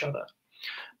contradiction with each other.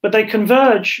 But they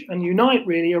converge and unite,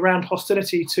 really, around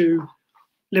hostility to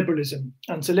liberalism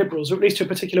and to liberals, or at least to a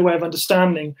particular way of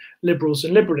understanding liberals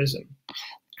and liberalism.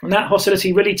 And that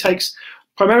hostility really takes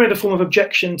primarily the form of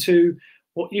objection to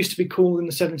what used to be called in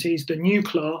the 70s the new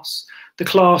class, the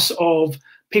class of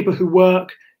people who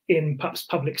work in perhaps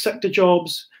public sector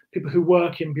jobs, people who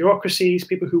work in bureaucracies,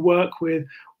 people who work with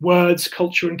words,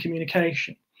 culture, and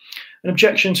communication. An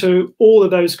objection to all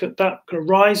of those, that kind of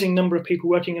rising number of people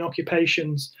working in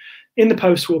occupations in the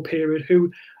post-war period who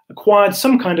acquired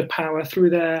some kind of power through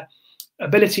their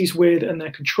abilities with and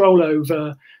their control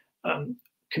over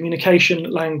communication,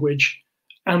 language,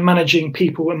 and managing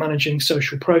people and managing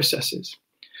social processes.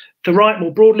 The right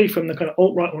more broadly, from the kind of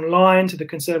alt-right online to the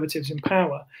conservatives in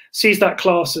power, sees that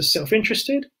class as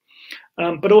self-interested,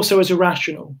 but also as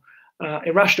irrational.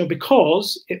 Irrational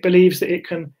because it believes that it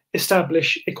can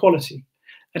establish equality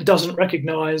and doesn't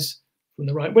recognize, from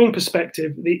the right-wing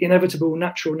perspective, the inevitable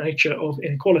natural nature of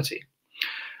inequality.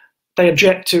 They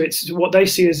object to what they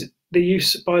see as the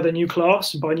use by the new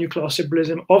class, by new class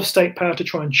liberalism, of state power to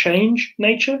try and change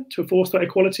nature, to force that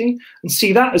equality, and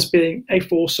see that as being a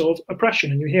force of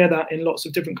oppression. And you hear that in lots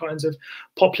of different kinds of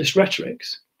populist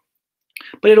rhetorics.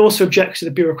 But it also objects to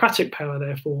the bureaucratic power,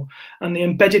 therefore, and the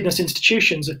embeddedness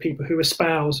institutions of people who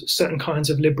espouse certain kinds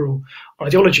of liberal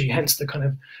ideology, hence the kind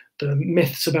of the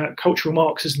myths about cultural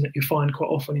Marxism that you find quite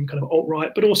often in kind of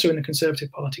alt-right, but also in the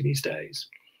Conservative Party these days.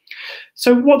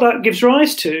 So what that gives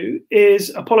rise to is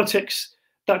a politics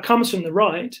that comes from the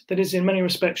right, that is in many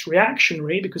respects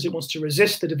reactionary because it wants to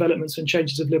resist the developments and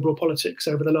changes of liberal politics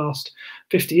over the last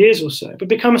 50 years or so, but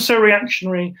becomes so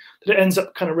reactionary that it ends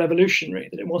up kind of revolutionary,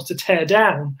 that it wants to tear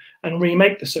down and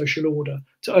remake the social order,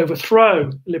 to overthrow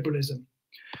liberalism.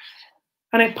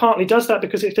 And it partly does that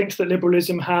because it thinks that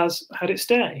liberalism has had its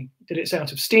day, that it's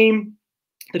out of steam,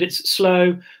 that it's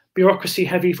slow,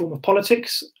 bureaucracy-heavy form of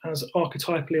politics, as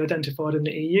archetypally identified in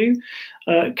the EU,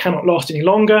 cannot last any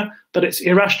longer, that its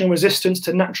irrational resistance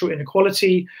to natural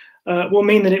inequality will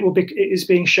mean that it is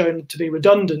being shown to be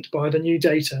redundant by the new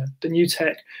data, the new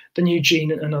tech, the new gene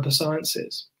and other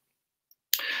sciences.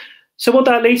 So what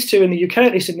that leads to in the UK,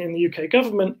 at least in the UK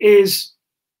government, is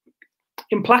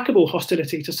implacable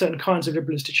hostility to certain kinds of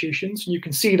liberal institutions. And you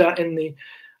can see that in the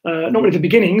not really the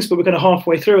beginnings, but we're going to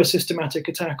halfway through a systematic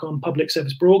attack on public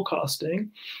service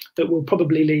broadcasting that will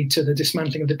probably lead to the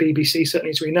dismantling of the BBC, certainly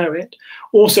as we know it.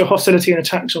 Also hostility and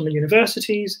attacks on the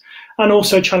universities, and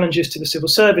also challenges to the civil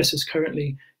service as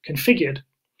currently configured.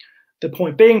 The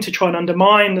point being to try and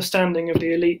undermine the standing of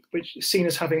the elite, which is seen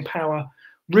as having power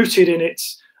rooted in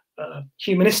its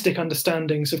humanistic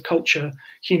understandings of culture,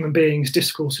 human beings,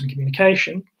 discourse and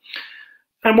communication,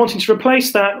 and wanting to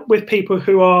replace that with people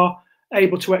who are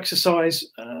able to exercise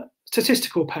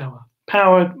statistical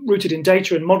power rooted in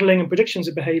data and modelling and predictions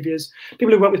of behaviours,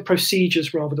 people who work with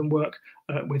procedures rather than work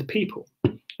with people.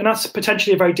 And that's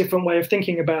potentially a very different way of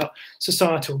thinking about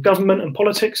societal government and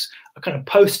politics, a kind of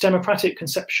post-democratic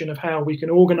conception of how we can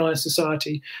organise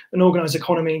society and organise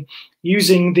economy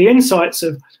using the insights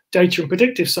of data and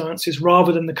predictive sciences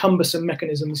rather than the cumbersome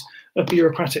mechanisms of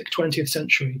bureaucratic 20th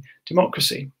century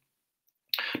democracy.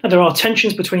 Now, there are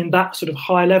tensions between that sort of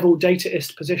high-level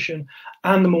dataist position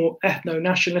and the more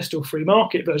ethno-nationalist or free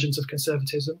market versions of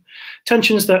conservatism.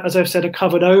 Tensions that, as I've said, are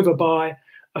covered over by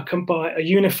a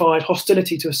unified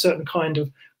hostility to a certain kind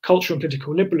of cultural and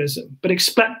political liberalism, but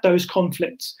expect those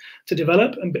conflicts to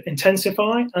develop and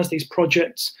intensify as these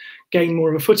projects gain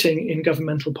more of a footing in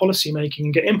governmental policy making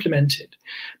and get implemented.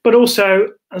 But also,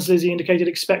 as Lizzie indicated,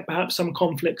 expect perhaps some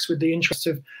conflicts with the interests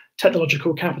of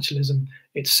technological capitalism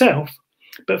itself.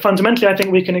 But fundamentally, I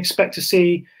think we can expect to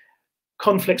see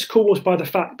conflicts caused by the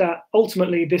fact that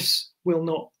ultimately this will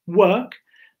not work.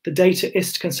 The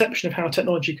dataist conception of how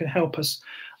technology can help us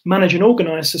manage and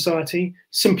organise society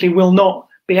simply will not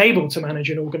be able to manage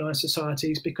and organise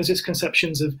societies because its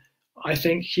conceptions of, I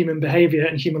think, human behaviour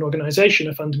and human organisation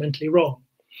are fundamentally wrong.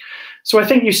 So I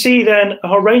think you see then a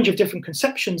whole range of different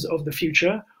conceptions of the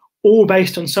future, all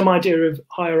based on some idea of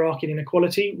hierarchy and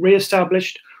inequality,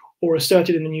 re-established or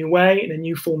asserted in a new way, in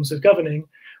new forms of governing,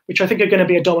 which I think are going to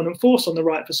be a dominant force on the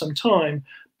right for some time.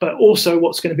 But also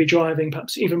what's going to be driving,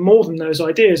 perhaps even more than those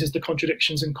ideas, is the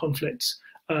contradictions and conflicts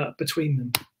between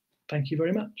them. Thank you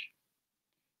very much.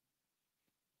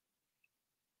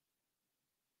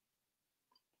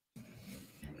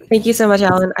 Thank you so much,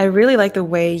 Alan. I really like the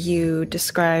way you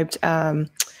described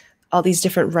all these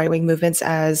different right-wing movements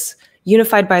as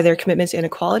unified by their commitment to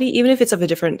inequality, even if it's of a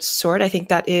different sort. I think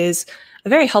that is a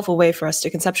very helpful way for us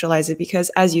to conceptualize it, because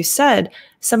as you said,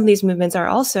 some of these movements are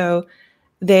also,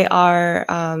 they are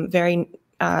very,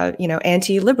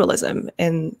 anti-liberalism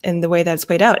in the way that it's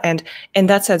played out. And in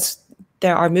that sense,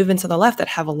 there are movements on the left that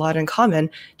have a lot in common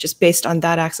just based on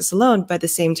that axis alone. But at the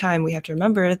same time, we have to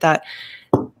remember that,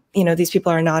 these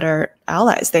people are not our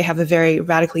allies. They have a very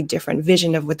radically different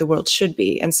vision of what the world should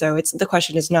be. And so the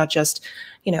question is not just,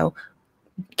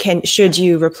 should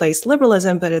you replace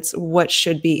liberalism, but it's what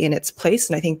should be in its place.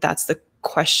 And I think that's the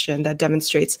question that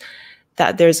demonstrates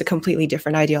that there's a completely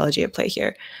different ideology at play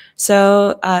here.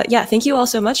 So thank you all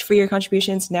so much for your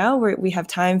contributions. Now we have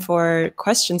time for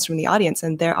questions from the audience,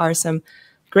 and there are some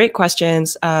great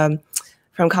questions from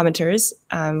commenters.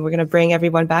 We're going to bring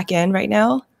everyone back in right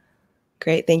now.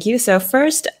 Great, thank you. So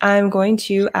first, I'm going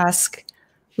to ask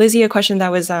Lizzie, a question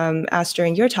that was asked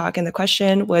during your talk, and the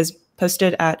question was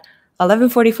posted at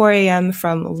 11:44 a.m.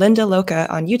 from Linda Loca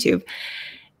on YouTube.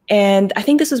 And I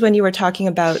think this is when you were talking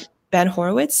about Ben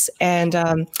Horowitz and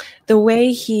the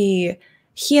way he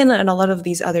and a lot of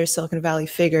these other Silicon Valley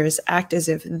figures act as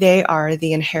if they are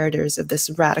the inheritors of this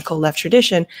radical left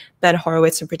tradition. Ben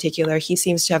Horowitz in particular, he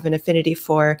seems to have an affinity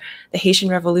for the Haitian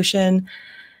Revolution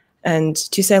and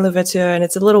Toussaint Louverture, and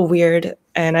it's a little weird.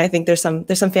 And I think there's some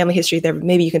family history there.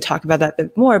 Maybe you can talk about that a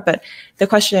bit more. But the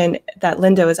question that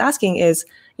Linda was asking is,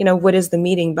 what is the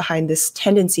meaning behind this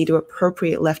tendency to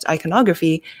appropriate left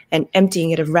iconography and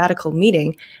emptying it of radical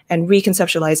meaning and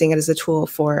reconceptualizing it as a tool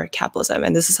for capitalism?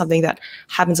 And this is something that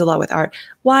happens a lot with art.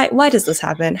 Why does this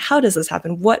happen? How does this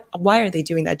happen? Why are they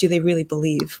doing that? Do they really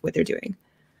believe what they're doing?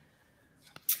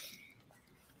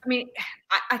 I mean,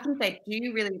 I think they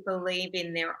do really believe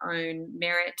in their own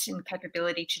merit and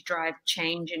capability to drive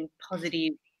change and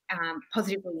positively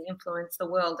influence the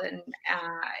world, and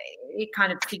it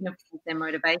kind of signifies their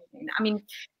motivation. I mean,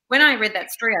 when I read that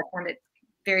story, I found it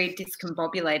very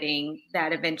discombobulating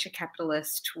that a venture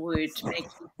capitalist would make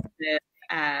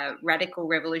a radical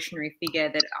revolutionary figure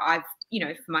that I've,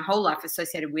 for my whole life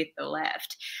associated with the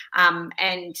left.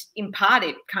 And in part,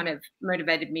 it kind of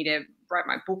motivated me to write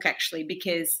my book, actually,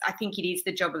 because I think it is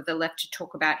the job of the left to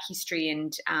talk about history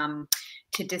and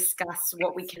to discuss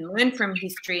what we can learn from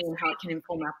history and how it can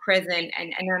inform our present,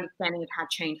 and an understanding of how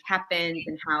change happens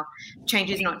and how change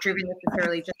is not driven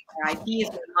necessarily just by ideas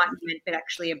or enlightenment, but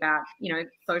actually about,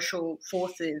 social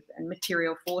forces and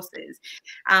material forces.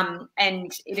 And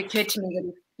it occurred to me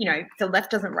that if the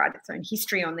left doesn't write its own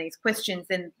history on these questions,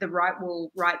 then the right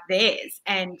will write theirs,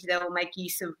 and they'll make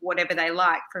use of whatever they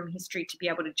like from history to be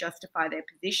able to justify their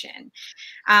position.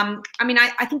 I mean,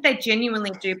 I think they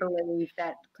genuinely do believe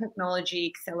that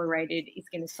technology accelerated is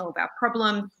going to solve our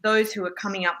problems. Those who are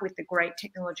coming up with the great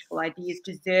technological ideas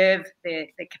deserve the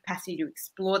capacity to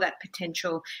explore that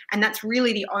potential, and that's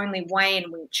really the only way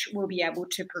in which we'll be able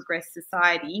to progress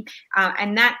society.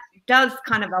 And that does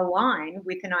kind of align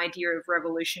with an idea of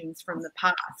revolutions from the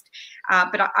past.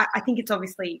 But I think it's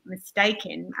obviously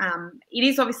mistaken. It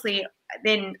is obviously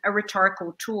then a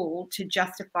rhetorical tool to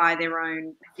justify their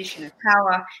own position of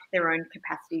power, their own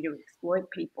capacity to exploit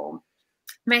people.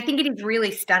 I mean, I think it is really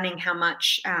stunning how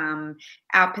much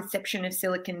our perception of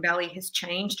Silicon Valley has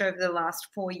changed over the last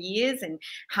 4 years, and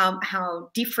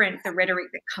how different the rhetoric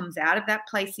that comes out of that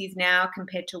place is now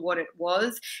compared to what it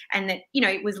was. And that,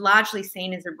 it was largely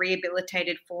seen as a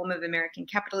rehabilitated form of American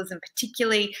capitalism,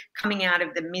 particularly coming out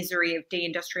of the misery of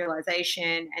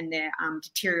deindustrialization and the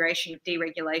deterioration of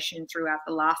deregulation throughout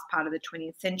the last part of the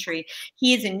 20th century.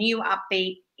 Here's a new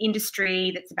upbeat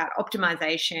industry that's about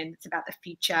optimization, it's about the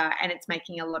future, and it's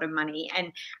making a lot of money.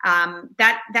 And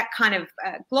that kind of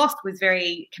gloss was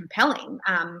very compelling,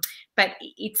 but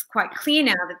it's quite clear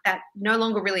now that no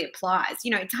longer really applies.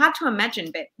 It's hard to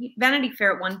imagine, but Vanity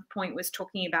Fair at one point was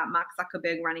talking about Mark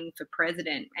Zuckerberg running for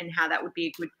president and how that would be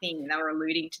a good thing, and they were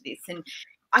alluding to this. And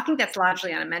I think that's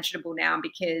largely unimaginable now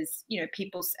because,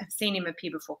 people have seen him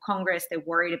appear before Congress. They're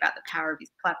worried about the power of his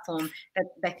platform. That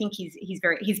they think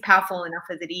he's powerful enough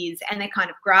as it is, and they're kind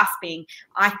of grasping,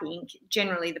 I think,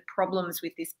 generally the problems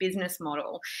with this business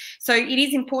model. So it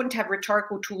is important to have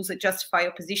rhetorical tools that justify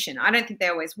your position. I don't think they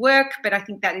always work, but I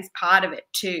think that is part of it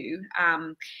too.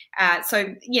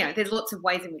 So there's lots of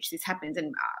ways in which this happens,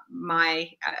 and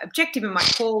my objective and my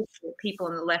call for people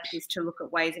on the left is to look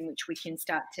at ways in which we can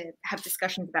start to have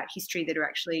discussions about history that are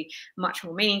actually much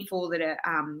more meaningful, that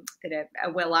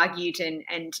are well argued,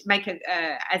 and make it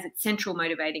as its central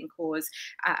motivating cause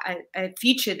a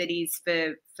future that is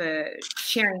for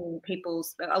sharing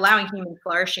people's, allowing human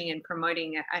flourishing and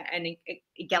promoting an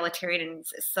egalitarian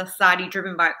society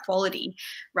driven by equality,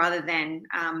 rather than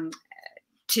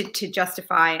to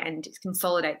justify and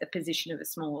consolidate the position of a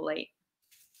small elite.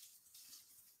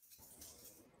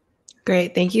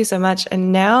 Great, thank you so much.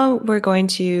 And now we're going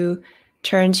to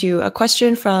turn to a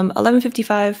question from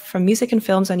 1155 from Music and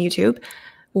Films on YouTube.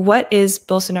 What is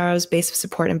Bolsonaro's base of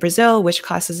support in Brazil? Which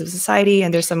classes of society?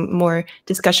 And there's some more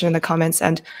discussion in the comments.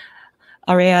 And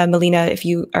Aurea, Melina, if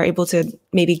you are able to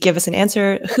maybe give us an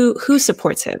answer, who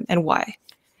supports him and why?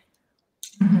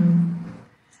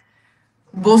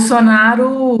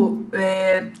 Bolsonaro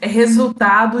é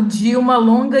resultado de uma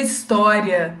longa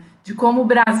história de como o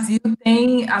Brasil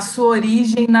tem a sua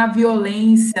origem na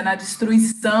violência, na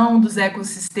destruição dos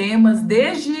ecossistemas,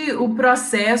 desde o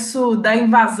processo da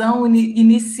invasão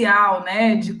inicial,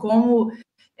 né, de como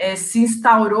se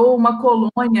instaurou uma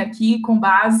colônia aqui com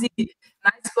base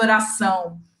na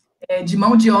exploração. de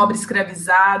mão de obra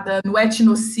escravizada, no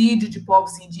etnocídio de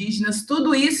povos indígenas,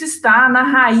 tudo isso está na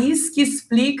raiz que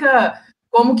explica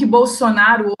como que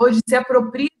Bolsonaro hoje se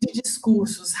apropria de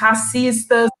discursos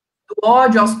racistas, do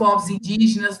ódio aos povos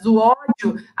indígenas, do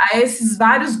ódio a esses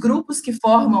vários grupos que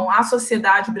formam a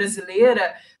sociedade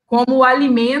brasileira como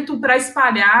alimento para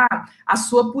espalhar a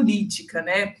sua política,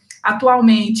 né?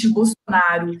 Atualmente, o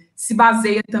Bolsonaro se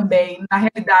baseia também na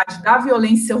realidade da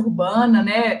violência urbana,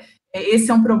 né?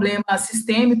 Esse é um problema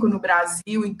sistêmico no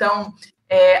Brasil, então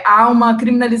há uma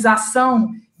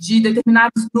criminalização de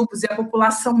determinados grupos, e a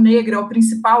população negra é o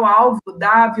principal alvo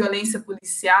da violência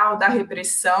policial, da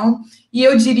repressão, e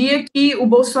eu diria que o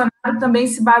Bolsonaro também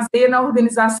se baseia na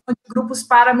organização de grupos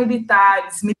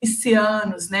paramilitares,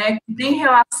 milicianos, né, que tem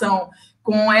relação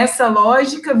com essa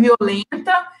lógica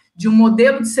violenta de um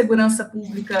modelo de segurança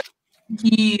pública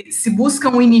que se busca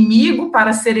um inimigo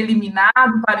para ser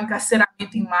eliminado, para o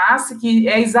encarceramento em massa, que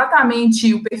é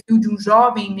exatamente o perfil de um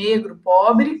jovem negro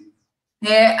pobre.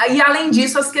 E, além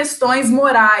disso, as questões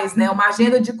morais, né? Uma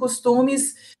agenda de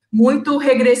costumes muito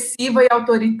regressiva e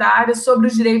autoritária sobre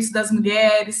os direitos das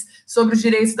mulheres, sobre os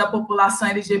direitos da população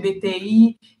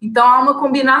LGBTI. Então, há uma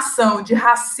combinação de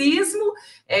racismo,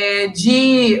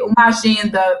 de uma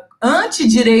agenda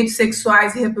anti-direitos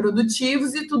sexuais e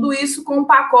reprodutivos, e tudo isso com um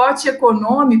pacote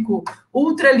econômico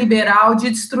ultraliberal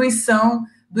de destruição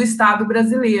do Estado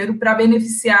brasileiro para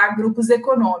beneficiar grupos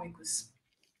econômicos.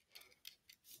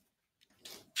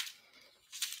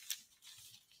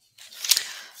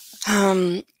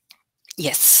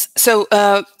 Yes. So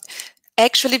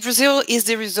actually, Brazil is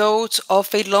the result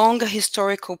of a long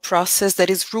historical process that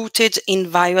is rooted in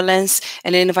violence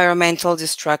and environmental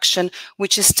destruction,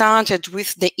 which started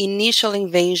with the initial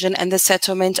invasion and the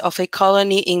settlement of a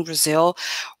colony in Brazil,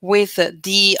 with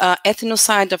the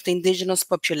ethnocide of the indigenous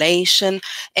population,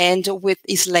 and with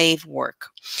slave work.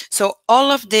 So all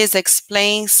of this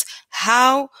explains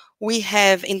how we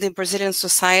have in the Brazilian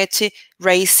society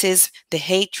racism, the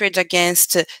hatred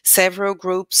against several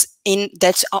groups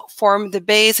that form the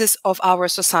basis of our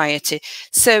society.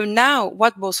 So now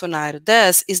what Bolsonaro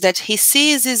does is that he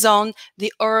seizes on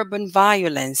the urban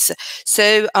violence.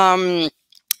 So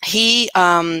he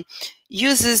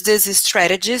uses these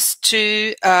strategies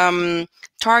to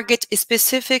target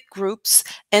specific groups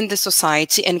in the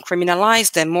society and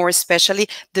criminalize them, more especially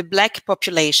the Black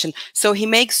population. So he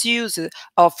makes use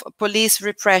of police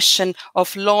repression,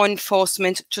 of law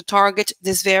enforcement to target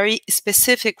these very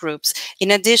specific groups.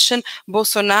 In addition,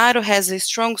 Bolsonaro has a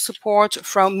strong support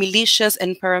from militias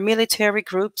and paramilitary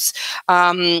groups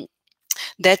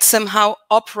that somehow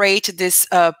operate this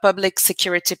public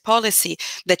security policy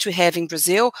that we have in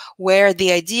Brazil, where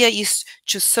the idea is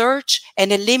to search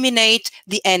and eliminate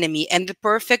the enemy. And the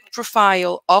perfect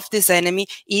profile of this enemy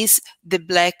is the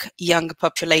Black young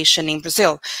population in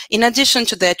Brazil. In addition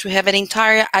to that, we have an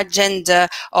entire agenda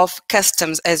of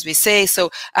customs, as we say, so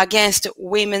against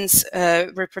women's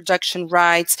reproduction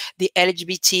rights, the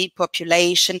LGBT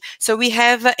population. So we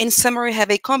have, in summary,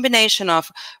 have a combination of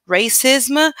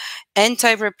racism,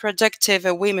 anti-reproductive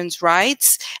women's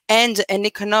rights, and an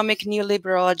economic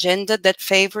neoliberal agenda that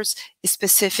favors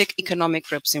specific economic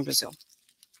groups in Brazil.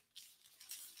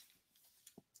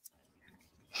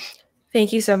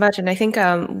 Thank you so much. And I think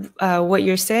what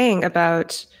you're saying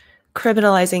about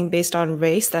criminalizing based on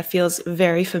race, that feels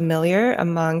very familiar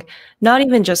among not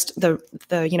even just the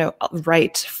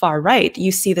far right.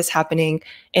 You see this happening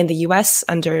in the US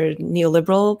under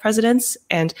neoliberal presidents,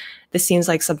 and this seems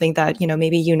like something that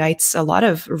maybe unites a lot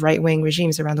of right-wing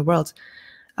regimes around the world.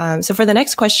 So for the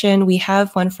next question, we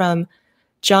have one from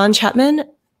John Chapman.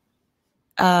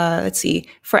 Let's see,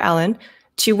 for Alan.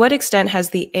 To what extent has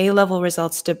the A-level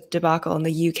results debacle in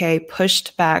the UK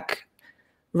pushed back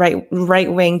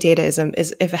right-wing dataism,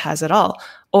 if it has at all?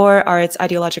 Or are its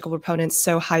ideological proponents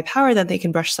so high power that they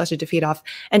can brush such a defeat off?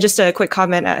 And just a quick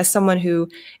comment, as someone who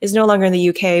is no longer in the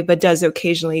UK, but does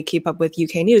occasionally keep up with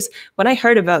UK news, when I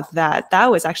heard about that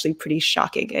was actually pretty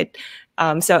shocking.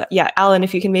 So yeah, Alan,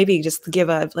 if you can maybe just give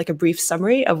a brief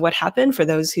summary of what happened for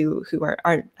those who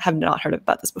have not heard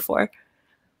about this before.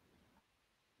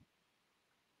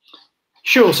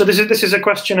 Sure. So this is a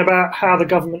question about how the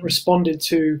government responded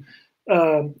to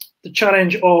the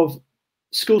challenge of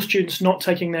school students not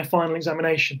taking their final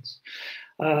examinations.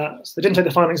 So they didn't take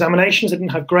the final examinations, they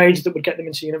didn't have grades that would get them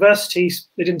into universities,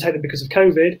 they didn't take them because of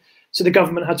COVID, so the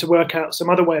government had to work out some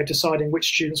other way of deciding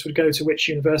which students would go to which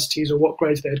universities or what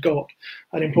grades they had got,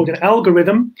 and employed an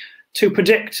algorithm to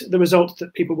predict the results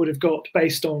that people would have got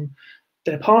based on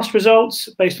their past results,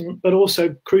 but also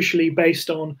crucially based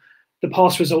on the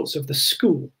past results of the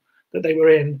school. that they were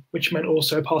in, which meant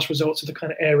also past results of the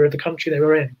kind of area of the country they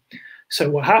were in. So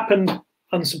what happened,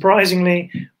 unsurprisingly,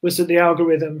 was that the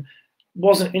algorithm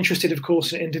wasn't interested, of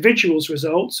course, in individuals'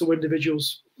 results or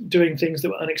individuals doing things that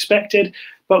were unexpected,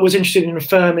 but was interested in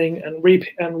affirming and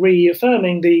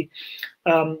reaffirming the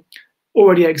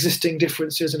already existing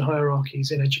differences and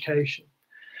hierarchies in education.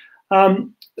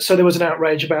 So there was an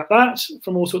outrage about that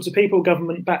from all sorts of people.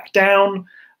 Government backed down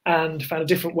and found a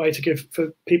different way to give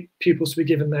for pupils to be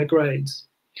given their grades.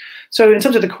 So in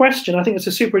terms of the question, I think it's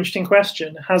a super interesting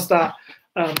question. Has that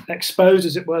exposed,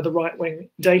 as it were, the right-wing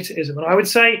dataism? And I would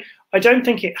say I don't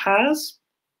think it has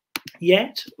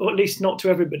yet, or at least not to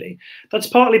everybody. That's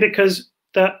partly because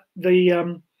the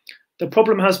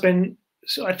problem has been,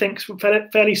 I think,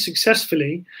 fairly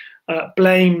successfully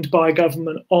blamed by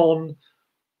government on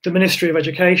the Ministry of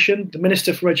Education, the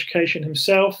Minister for Education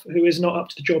himself, who is not up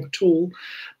to the job at all,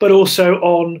 but also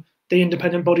on the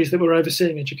independent bodies that were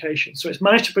overseeing education. So it's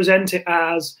managed to present it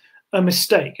as a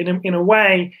mistake. In a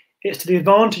way, it's to the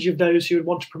advantage of those who would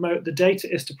want to promote the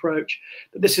dataist approach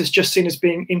that this is just seen as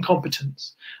being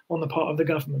incompetence on the part of the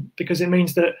government, because it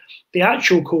means that the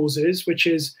actual causes, which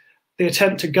is the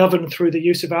attempt to govern through the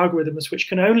use of algorithms, which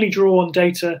can only draw on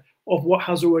data of what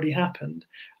has already happened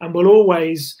and will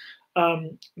always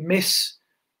miss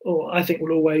a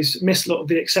lot of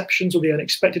the exceptions or the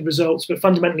unexpected results, but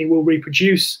fundamentally will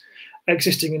reproduce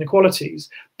existing inequalities.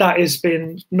 That has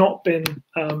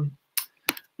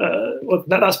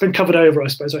that's been covered over, I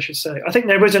suppose I should say. I think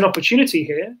there is an opportunity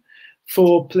here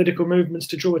for political movements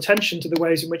to draw attention to the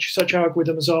ways in which such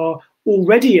algorithms are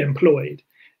already employed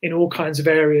in all kinds of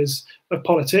areas of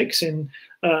politics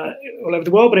all over the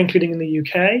world, but including in the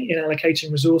UK, in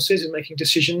allocating resources and making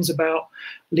decisions about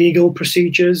legal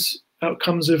procedures,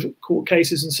 outcomes of court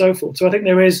cases and so forth. So I think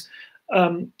there is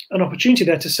an opportunity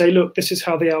there to say, look, this is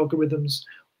how the algorithms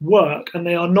work, and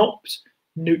they are not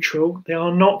neutral. They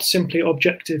are not simply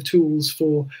objective tools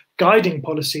for guiding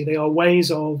policy. They are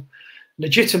ways of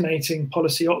legitimating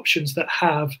policy options that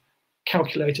have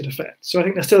calculated effects. So I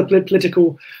think there's still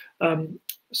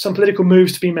some political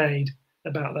moves to be made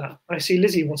about that. I see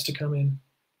Lizzie wants to come in.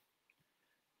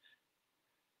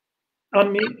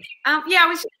 Unmute. Yeah, I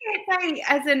was just going to say,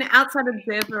 as an outside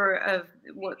observer of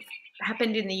what's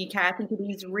happened in the UK, I think it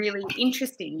is really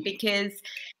interesting because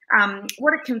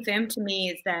what it confirmed to me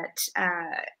is that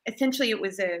essentially it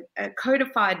was a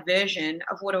codified version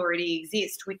of what already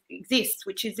exists,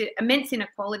 which is immense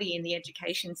inequality in the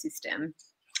education system,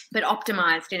 but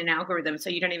optimized in an algorithm, so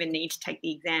you don't even need to take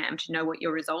the exam to know what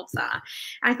your results are.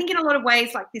 And I think in a lot of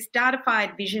ways, like this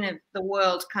datafied vision of the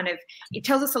world it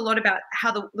tells us a lot about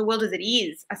how the world as it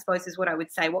is, I suppose is what I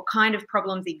would say, what kind of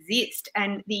problems exist.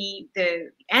 And the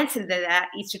answer to that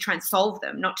is to try and solve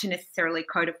them, not to necessarily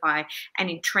codify and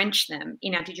entrench them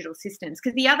in our digital systems.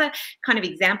 Because the other kind of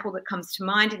example that comes to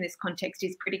mind in this context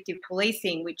is predictive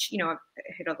policing, which, I've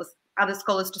heard other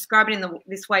scholars describe it in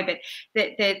this way, but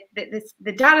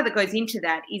the data that goes into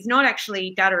that is not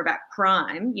actually data about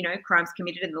crime, crimes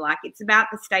committed and the like. It's about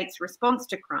the state's response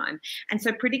to crime. And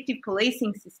so predictive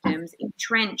policing systems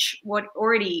entrench what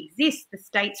already exists, the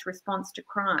state's response to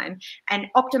crime, and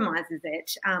optimizes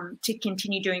it to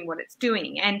continue doing what it's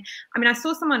doing. And I mean, I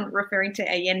saw someone referring to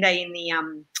Allende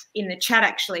in the chat,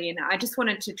 actually, and I just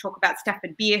wanted to talk about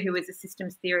Stafford Beer, who is a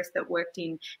systems theorist that worked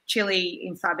in Chile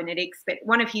in cybernetics. But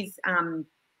one of his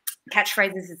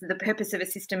catchphrases is the purpose of a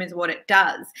system is what it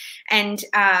does. And,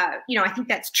 I think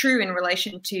that's true in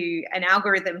relation to an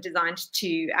algorithm designed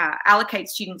to allocate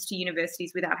students to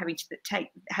universities without having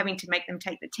to make them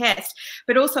take the test,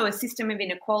 but also a system of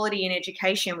inequality in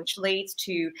education, which leads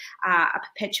to a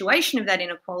perpetuation of that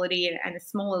inequality and a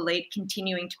small elite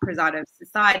continuing to preside over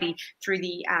society through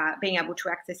the being able to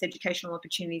access educational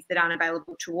opportunities that aren't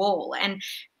available to all. And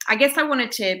I guess I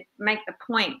wanted to make the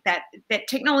point that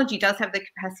technology does have the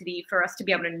capacity for us to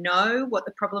be able to know what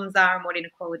the problems are and what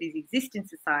inequalities exist in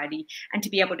society, and to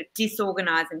be able to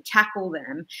disorganize and tackle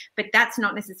them. But that's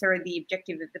not necessarily the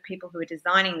objective of the people who are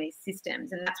designing these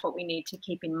systems. And that's what we need to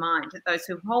keep in mind, that those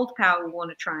who hold power will want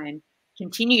to try and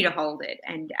continue to hold it.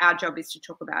 And our job is to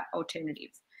talk about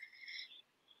alternatives.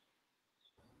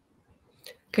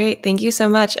 Great, thank you so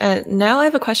much. Now I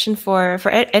have a question for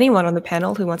anyone on the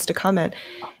panel who wants to comment.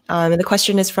 And the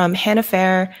question is from Hannah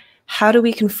Fair. How do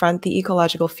we confront the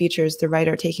ecological futures the right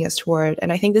are taking us toward?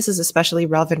 And I think this is especially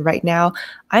relevant right now.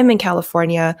 I'm in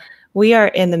California. We are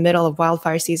in the middle of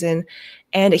wildfire season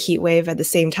and a heat wave at the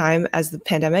same time as the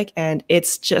pandemic. And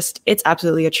it's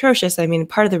absolutely atrocious. I mean,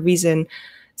 part of the reason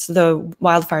the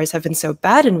wildfires have been so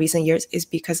bad in recent years is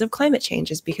because of climate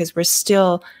change, is because we're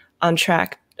still on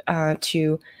track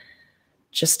to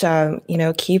just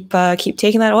keep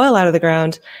taking that oil out of the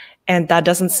ground, and that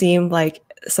doesn't seem like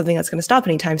something that's going to stop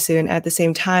anytime soon. At the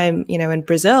same time, in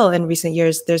Brazil in recent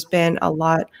years, there's been a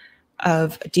lot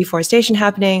of deforestation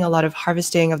happening, a lot of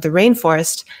harvesting of the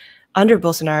rainforest under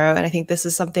Bolsonaro, and I think this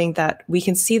is something that we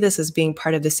can see this as being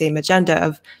part of the same agenda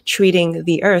of treating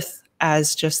the earth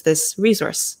as just this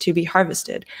resource to be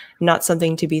harvested, not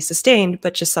something to be sustained,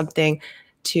 but just something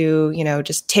to,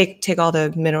 just take all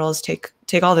the minerals, take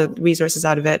all the resources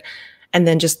out of it, and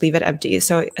then just leave it empty.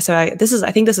 So I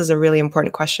think this is a really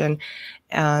important question.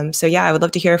 So yeah, I would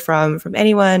love to hear from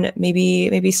anyone,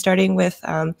 maybe starting with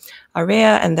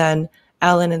Aurea, and then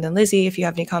Alan, and then Lizzie, if you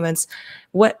have any comments.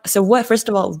 First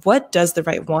of all, what does the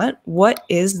right want? What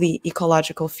is the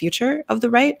ecological future of the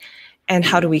right? And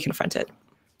how do we confront it?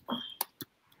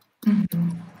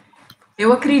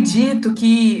 Eu acredito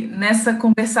que nessa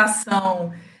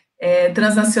conversação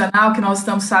transnacional que nós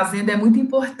estamos fazendo é muito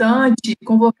importante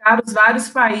convocar os vários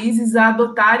países a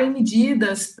adotarem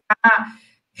medidas para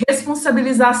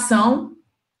responsabilização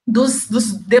dos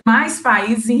demais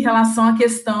países em relação à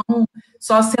questão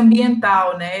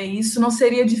socioambiental, né? Isso não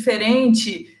seria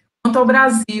diferente quanto ao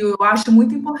Brasil. Eu acho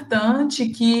muito importante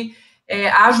que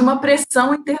haja uma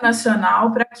pressão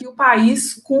internacional para que o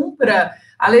país cumpra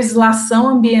a legislação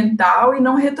ambiental e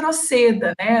não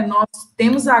retroceda, né? Nós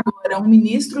temos agora um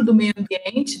ministro do meio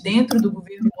ambiente dentro do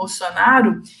governo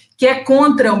Bolsonaro que é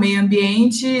contra o meio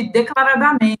ambiente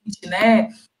declaradamente, né?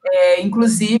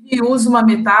 Inclusive usa uma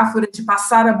metáfora de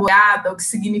passar a boiada, o que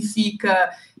significa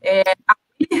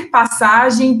abrir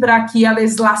passagem para que a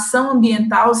legislação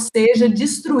ambiental seja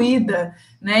destruída,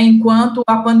 né? Enquanto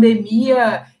a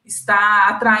pandemia está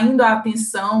atraindo a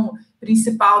atenção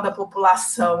principal da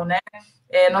população, né?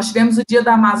 Nós tivemos o Dia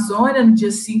da Amazônia, no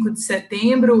dia 5 de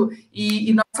setembro,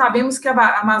 e nós sabemos que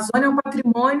a Amazônia é um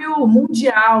patrimônio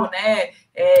mundial, né?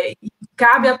 E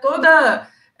cabe a toda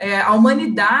a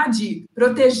humanidade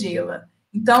protegê-la.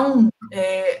 Então,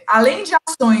 além de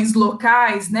ações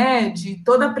locais, né, de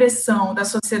toda a pressão da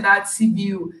sociedade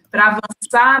civil para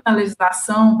avançar na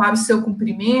legislação, para o seu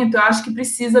cumprimento, eu acho que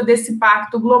precisa desse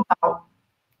pacto global.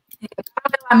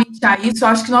 Paralelamente a isso, eu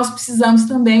acho que nós precisamos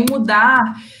também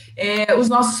mudar os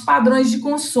nossos padrões de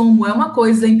consumo. É uma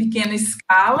coisa em pequena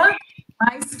escala,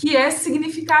 mas que é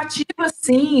significativa,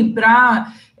 sim,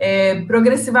 para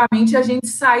progressivamente a gente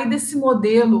sair desse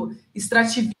modelo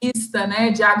extrativista, né,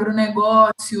 de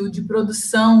agronegócio, de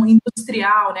produção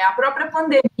industrial, né? A própria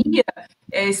pandemia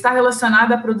está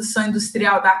relacionada à produção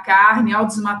industrial da carne, ao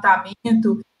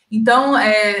desmatamento. Então,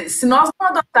 se nós não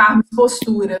adotarmos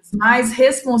posturas mais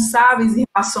responsáveis em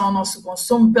relação ao nosso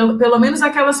consumo, pelo menos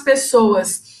aquelas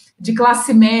pessoas de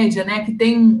classe média, né, que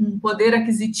tem um poder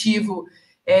aquisitivo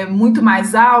muito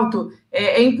mais alto,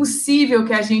 é impossível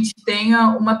que a gente tenha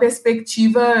uma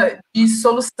perspectiva de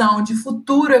solução, de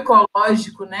futuro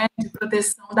ecológico, né, de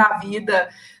proteção da vida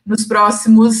nos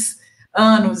próximos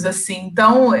anos, assim.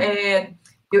 Então,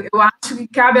 eu acho que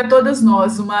cabe a todas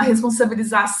nós uma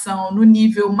responsabilização no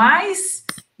nível mais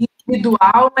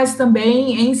individual, mas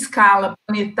também em escala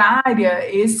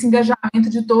planetária, esse engajamento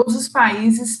de todos os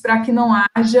países para que não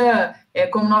haja,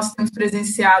 como nós temos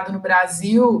presenciado no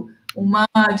Brasil, uma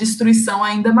destruição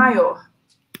ainda maior.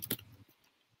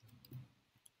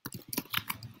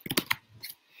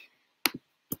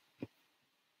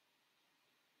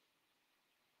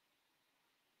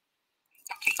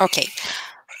 Okay.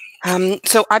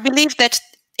 So I believe that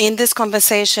in this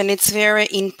conversation, it's very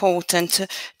important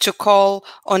to call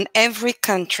on every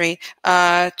country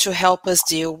to help us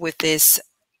deal with this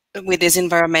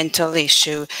environmental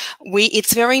issue.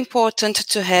 It's very important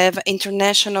to have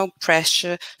international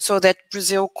pressure so that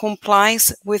Brazil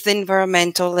complies with the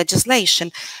environmental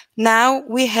legislation. Now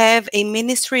we have a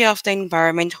Ministry of the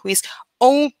Environment who is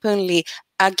openly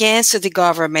against the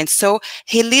government. So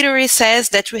he literally says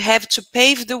that we have to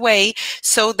pave the way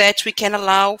so that we can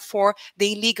allow for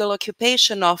the illegal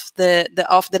occupation of the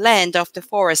land, of the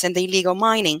forest, and the illegal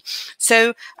mining.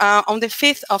 So on the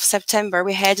 5th of September,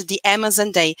 we had the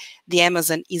Amazon Day. The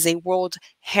Amazon is a world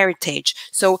heritage.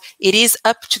 So it is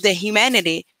up to the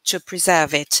humanity to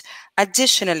preserve it.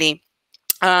 Additionally,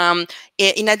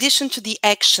 in addition to the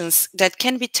actions that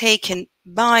can be taken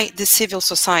by the civil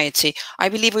society, I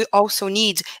believe we also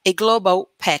need a global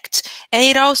pact. And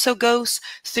it also goes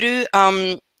through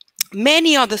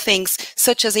many other things,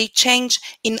 such as a change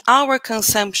in our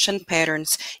consumption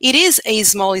patterns. It is a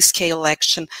small scale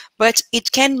action, but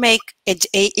it can make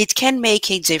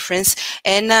a difference,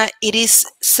 and it is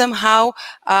somehow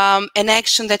an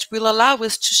action that will allow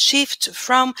us to shift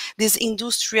from this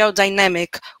industrial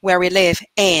dynamic where we live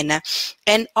in.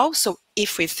 And also,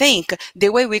 if we think, the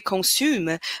way we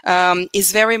consume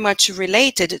is very much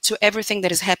related to everything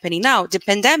that is happening now. The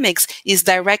pandemics is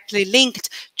directly linked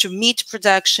to meat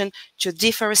production, to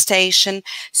deforestation.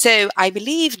 So I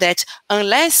believe that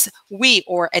unless we,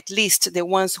 or at least the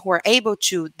ones who are able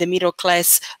to, the middle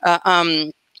class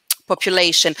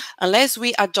population, unless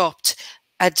we adopt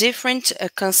a different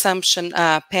consumption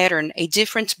pattern, a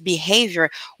different behavior,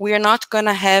 we are not going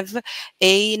to have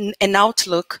an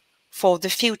outlook for the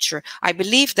future. I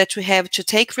believe that we have to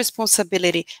take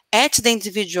responsibility at the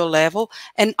individual level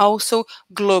and also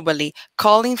globally,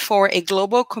 calling for a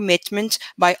global commitment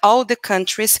by all the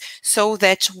countries so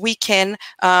that we can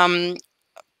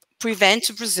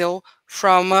prevent Brazil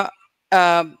from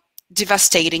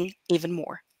devastating even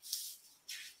more.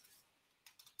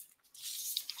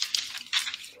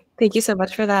 Thank you so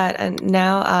much for that. And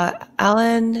now,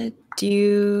 Alan, do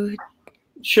you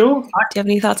have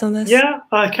any thoughts on this? Yeah,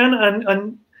 I can.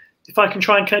 And if I can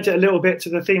try and connect it a little bit to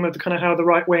the theme of the kind of how the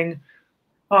right-wing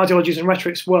ideologies and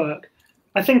rhetorics work,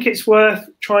 I think it's worth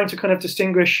trying to kind of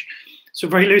distinguish so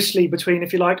very loosely between,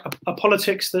 if you like, a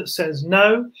politics that says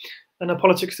no and a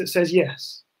politics that says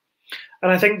yes.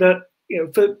 And I think that, you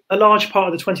know, for a large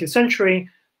part of the 20th century,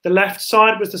 the left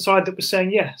side was the side that was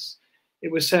saying yes.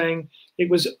 It was saying, it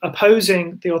was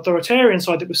opposing the authoritarian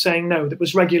side that was saying no, that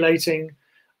was regulating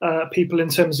people in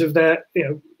terms of their,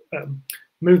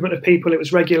 movement of people. It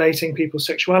was regulating people's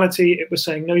sexuality. It was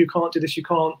saying, no, you can't do this. You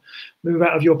can't move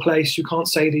out of your place. You can't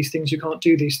say these things. You can't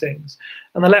do these things.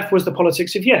 And the left was the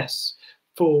politics of yes,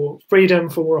 for freedom,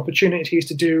 for more opportunities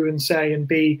to do and say and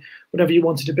be whatever you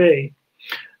wanted to be.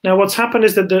 Now, what's happened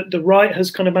is that the right has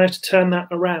kind of managed to turn that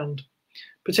around,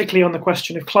 particularly on the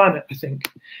question of climate, I think,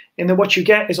 in that what you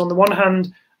get is, on the one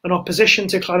hand, an opposition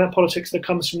to climate politics that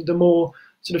comes from the more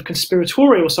sort of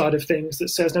conspiratorial side of things that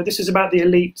says, no, this is about the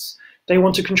elites. They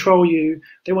want to control you.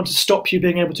 They want to stop you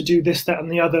being able to do this, that,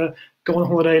 and the other, go on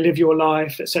holiday, live your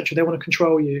life, etc. They want to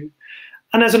control you.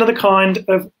 And there's another kind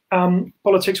of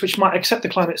politics which might accept the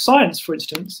climate science, for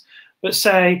instance, but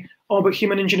say, oh, but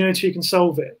human ingenuity can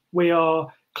solve it. We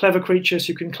are clever creatures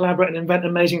who can collaborate and invent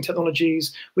amazing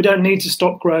technologies. We don't need to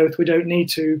stop growth. We don't need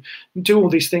to do all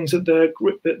these things that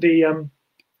the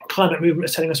climate movement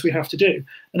is telling us we have to do.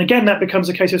 And again, that becomes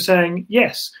a case of saying,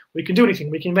 yes, we can do anything.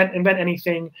 We can invent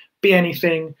anything, be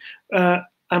anything,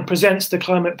 and presents the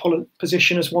climate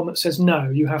position as one that says, no,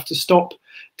 you have to stop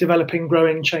developing,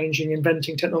 growing, changing,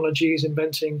 inventing technologies,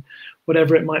 inventing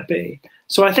whatever it might be.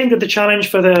 So I think that the challenge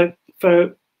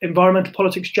for environmental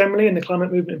politics generally, and the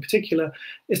climate movement in particular,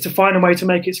 is to find a way to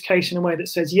make its case in a way that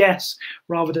says yes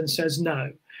rather than says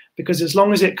no. Because as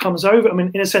long as it comes over, I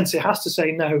mean, in a sense, it has to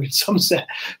say no to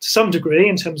some degree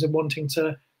in terms of wanting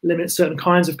to limit certain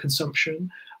kinds of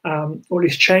consumption, or at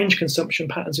least change consumption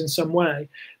patterns in some way.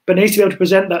 But it needs to be able to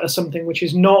present that as something which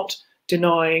is not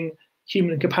denying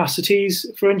human capacities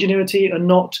for ingenuity and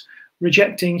not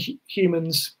rejecting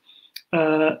humans'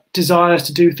 desires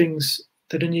to do things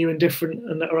that are new and different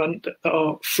and that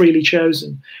are freely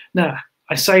chosen. Now,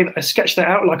 I sketch that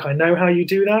out like I know how you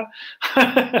do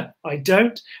that. I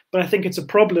don't, but I think it's a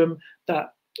problem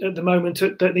that at the moment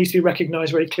that needs to be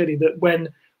recognized very clearly, that when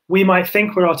we might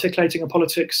think we're articulating a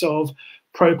politics of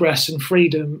progress and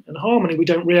freedom and harmony, we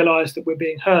don't realize that we're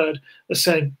being heard as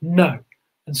saying no.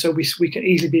 And so we can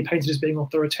easily be painted as being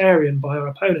authoritarian by our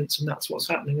opponents, and that's what's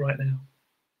happening right now.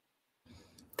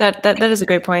 That is a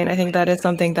great point. I think that is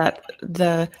something that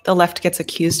the left gets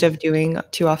accused of doing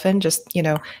too often, just,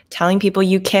 telling people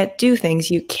you can't do things,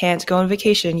 you can't go on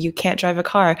vacation, you can't drive a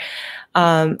car.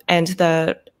 And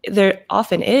there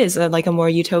often is a more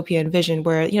utopian vision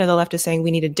where, the left is saying we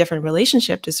need a different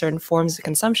relationship to certain forms of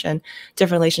consumption,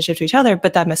 different relationship to each other,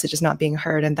 but that message is not being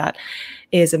heard, and that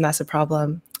is a massive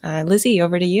problem. Lizzie,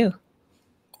 over to you.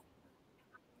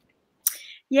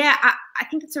 Yeah, I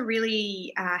think it's a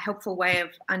really helpful way of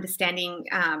understanding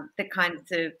the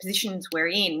kinds of positions we're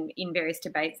in various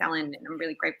debates, Alan, and I'm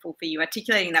really grateful for you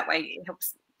articulating that way. It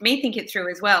helps me think it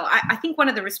through as well. I think one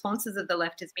of the responses of the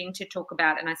left has been to talk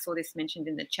about, and I saw this mentioned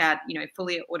in the chat,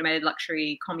 fully automated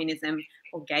luxury communism,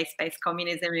 or gay space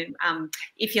communism,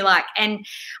 if you like. And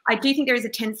I do think there is a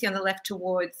tendency on the left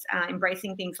towards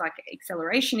embracing things like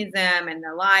accelerationism and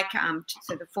the like,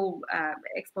 so the full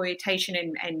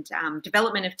exploitation and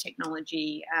development of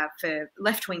technology for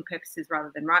left-wing purposes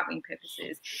rather than right-wing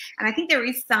purposes. And I think there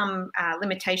is some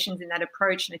limitations in that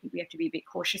approach, and I think we have to be a bit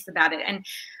cautious about it. And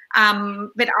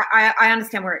but I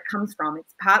understand where it comes from.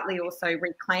 It's partly also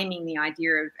reclaiming the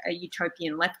idea of a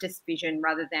utopian leftist vision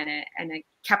rather than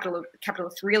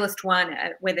capitalist realist one,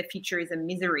 where the future is a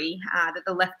misery, that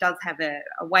the left does have a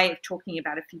way of talking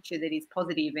about a future that is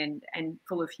positive and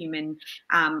full of human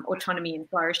autonomy and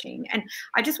flourishing. And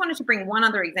I just wanted to bring one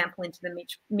other example into the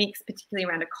mix, particularly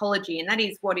around ecology, and that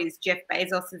is what is Jeff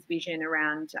Bezos's vision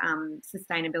around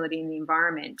sustainability in the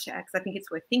environment, because I think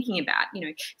it's worth thinking about.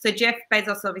 So Jeff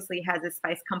Bezos obviously has a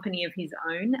space company of his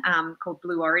own called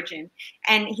Blue Origin,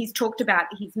 and he's talked about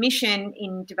his mission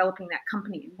in developing that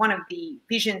company. One of the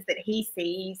visions that he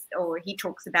sees or he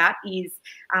talks about is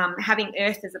having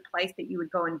Earth as a place that you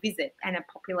would go and visit, and a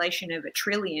population of 1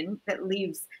 trillion that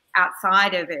lives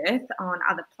outside of Earth on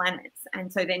other planets.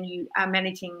 And so then you are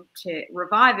managing to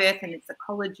revive Earth and its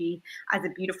ecology as a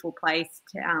beautiful place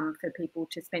for people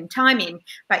to spend time in,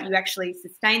 but you actually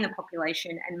sustain the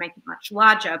population and make it much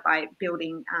larger by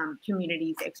building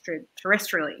communities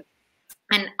extraterrestrially.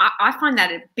 And I find that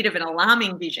a bit of an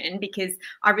alarming vision, because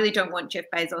I really don't want Jeff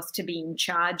Bezos to be in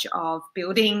charge of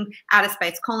building outer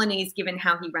space colonies, given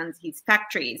how he runs his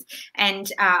factories.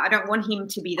 And I don't want him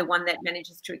to be the one that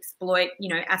manages to exploit,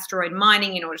 asteroid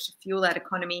mining in order to fuel that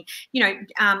economy.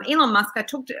 Elon Musk, I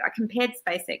compared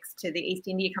SpaceX to the East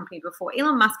India Company before.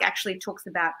 Elon Musk actually talks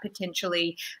about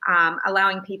potentially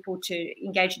allowing people to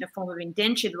engage in a form of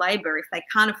indentured labor if they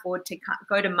can't afford to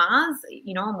go to Mars,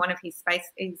 on one of his space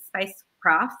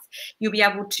crafts. You'll be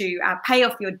able to pay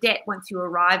off your debt once you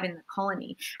arrive in the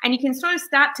colony. And you can sort of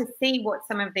start to see what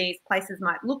some of these places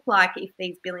might look like if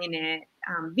these billionaire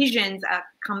visions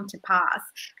come to pass.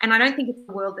 And I don't think it's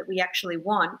the world that we actually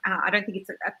want. I don't think it's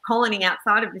a colony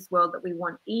outside of this world that we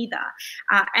want either.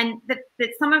 And that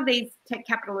some of these tech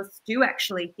capitalists do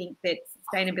actually think that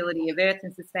sustainability of Earth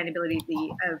and sustainability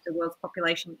of the world's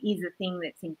population is a thing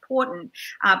that's important,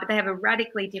 but they have a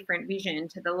radically different vision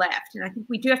to the left. And I think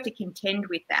we do have to contend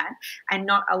with that and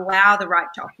not allow the right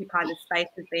to occupy the space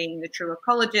as being the true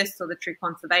ecologists or the true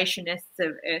conservationists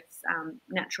of Earth's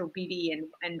natural beauty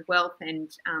and wealth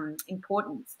and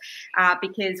importance,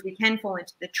 because we can fall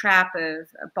into the trap of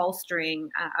bolstering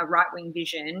a right-wing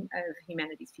vision of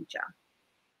humanity's future.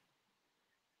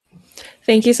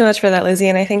 Thank you so much for that, Lizzie.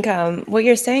 And I think what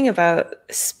you're saying about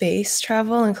space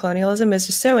travel and colonialism is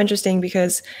just so interesting,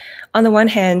 because on the one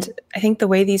hand, I think the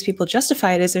way these people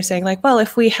justify it is they're saying, like, well,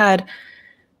 if we had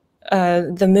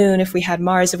the moon, if we had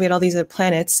Mars, if we had all these other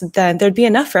planets, then there'd be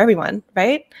enough for everyone,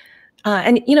 right?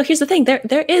 And here's the thing,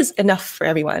 there is enough for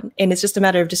everyone, and it's just a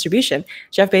matter of distribution.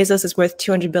 Jeff Bezos is worth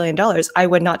 $200 billion. I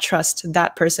would not trust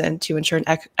that person to ensure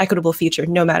an equitable future,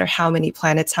 no matter how many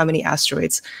planets, how many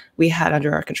asteroids we had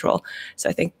under our control. So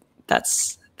I think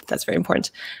that's very important.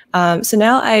 So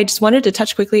now I just wanted to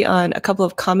touch quickly on a couple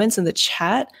of comments in the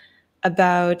chat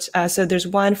about, so there's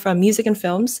one from Music and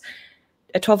Films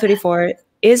at 1234,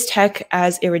 is tech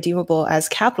as irredeemable as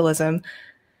capitalism?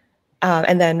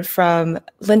 And then from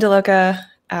Linda Loca,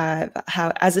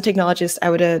 how as a technologist,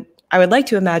 I would like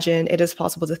to imagine it is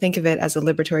possible to think of it as a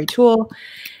liberatory tool.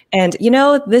 And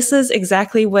this is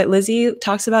exactly what Lizzie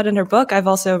talks about in her book. I've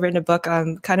also written a book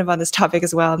kind of on this topic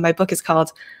as well. My book is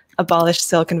called Abolish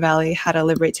Silicon Valley: How to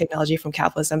Liberate Technology from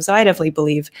Capitalism. So I definitely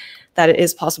believe that it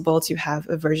is possible to have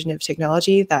a version of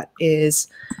technology that is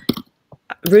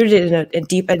rooted in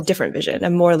a different vision, a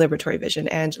more liberatory vision.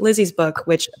 And Lizzie's book,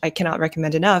 which I cannot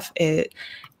recommend enough, it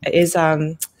is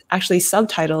actually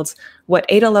subtitled "What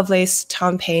Ada Lovelace,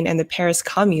 Tom Paine, and the Paris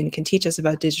Commune Can Teach Us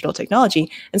About Digital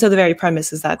Technology." And so the very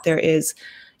premise is that there is,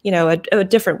 a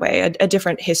different way, a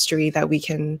different history that we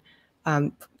can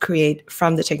create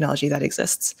from the technology that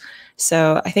exists.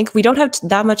 So I think we don't have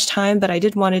that much time, but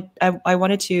I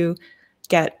wanted to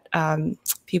get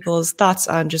people's thoughts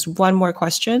on just one more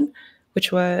question,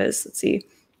 which was, let's see.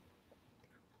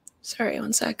 Sorry,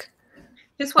 one sec.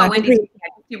 Just while Wendy's, I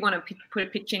do want to put a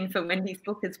pitch in for Wendy's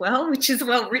book as well, which is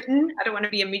well written. I don't want to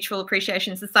be a mutual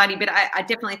appreciation society, but I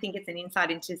definitely think it's an insight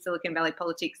into Silicon Valley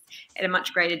politics at a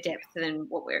much greater depth than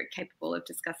what we're capable of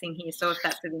discussing here. So if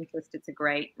that's of interest, it's a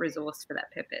great resource for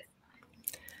that purpose.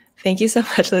 Thank you so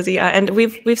much, Lizzie. And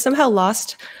we've somehow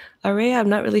lost Aurea. I'm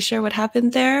not really sure what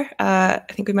happened there. I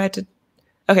think we might have to.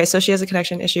 Okay, so she has a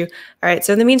connection issue. All right,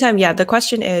 so in the meantime, yeah, the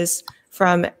question is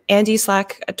from Andy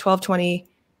Slack at 12:20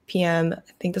 p.m.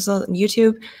 I think this is on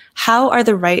YouTube. How are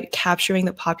the right capturing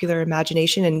the popular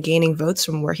imagination and gaining votes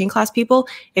from working class people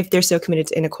if they're so committed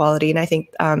to inequality? And I think,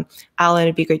 Alan,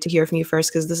 it'd be great to hear from you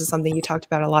first, because this is something you talked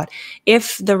about a lot.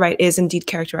 If the right is indeed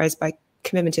characterized by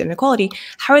commitment to inequality,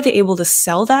 how are they able to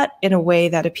sell that in a way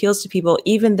that appeals to people,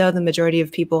 even though the majority of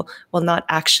people will not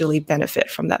actually benefit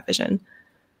from that vision?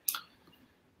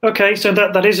 Okay, so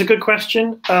that is a good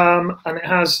question, and it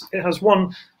has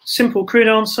one simple, crude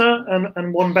answer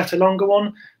and one better, longer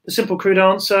one. The simple, crude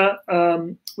answer,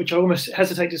 which I almost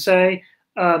hesitate to say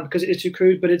because it is too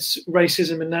crude, but it's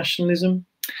racism and nationalism.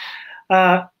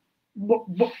 I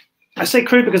say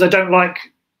crude because I don't like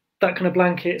that kind of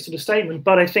blanket sort of statement,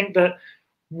 but I think that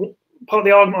part of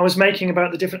the argument I was making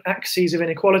about the different axes of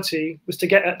inequality was to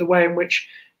get at the way in which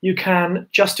you can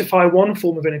justify one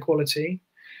form of inequality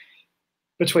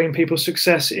between people's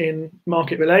success in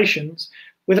market relations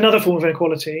with another form of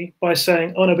inequality by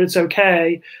saying, oh no, but it's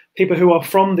okay, people who are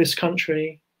from this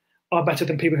country are better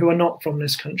than people who are not from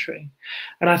this country.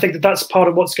 And I think that that's part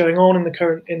of what's going on in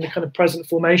the kind of present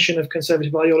formation of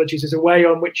conservative ideologies, is a way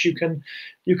on which you can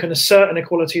assert an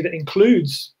equality that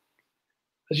includes,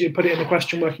 as you put it in the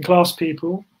question, working class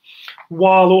people,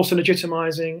 while also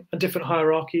legitimizing a different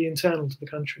hierarchy internal to the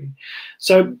country.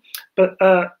 So, but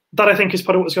that I think is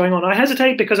part of what's going on. I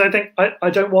hesitate because I think I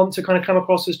don't want to kind of come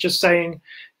across as just saying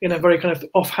in a very kind of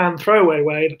offhand throwaway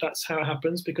way that that's how it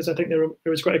happens, because I think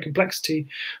there is greater complexity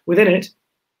within it.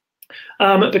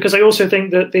 Because I also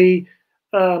think that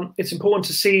it's important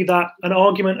to see that an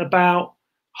argument about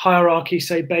hierarchy,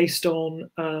 say based on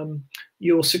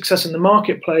your success in the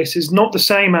marketplace, is not the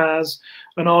same as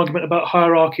an argument about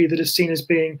hierarchy that is seen as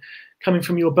being coming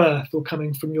from your birth or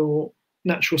coming from your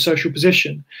natural social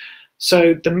position.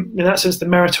 So in that sense, the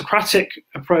meritocratic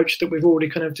approach that we've already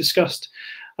kind of discussed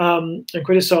and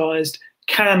criticized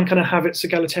can kind of have its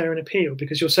egalitarian appeal,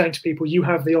 because you're saying to people, you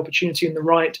have the opportunity and the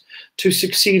right to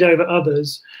succeed over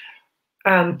others.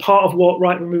 And part of what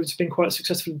right-wing movements have been quite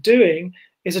successful at doing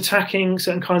is attacking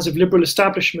certain kinds of liberal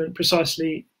establishment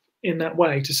precisely in that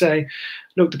way, to say,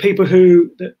 look,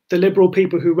 the liberal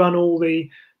people who run all the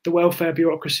welfare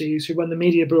bureaucracies, who run the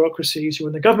media bureaucracies, who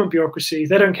run the government bureaucracies,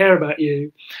 they don't care about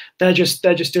you. They're just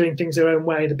doing things their own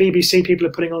way. The BBC people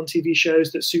are putting on TV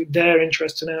shows that suit their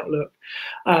interests and outlook.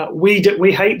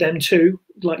 We hate them too,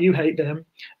 like you hate them,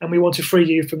 and we want to free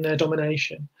you from their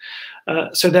domination.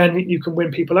 So then you can win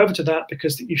people over to that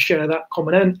because you share that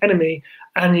common enemy,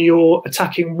 and you're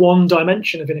attacking one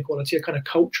dimension of inequality, a kind of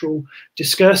cultural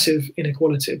discursive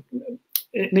inequality,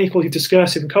 inequality of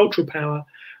discursive and cultural power,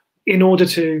 in order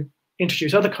to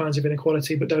introduce other kinds of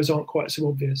inequality, but those aren't quite so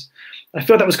obvious. I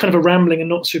feel that was kind of a rambling and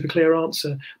not super clear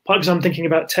answer, partly because I'm thinking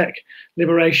about tech,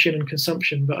 liberation and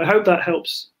consumption, but I hope that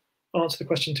helps answer the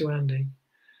question to Andy.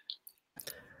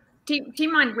 Do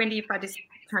you mind, Wendy, if I just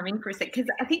chime in for a sec? Because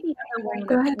I think the other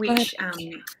way which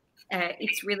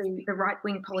it's really, the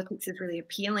right-wing politics is really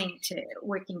appealing to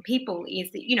working people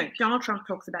is that, you know, Donald Trump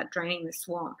talks about draining the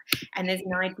swamp, and there's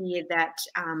an idea that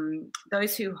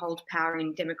those who hold power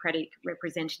in democratic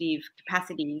representative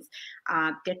capacities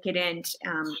are decadent,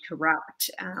 corrupt,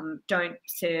 don't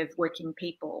serve working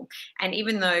people. And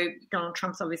even though Donald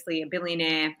Trump's obviously a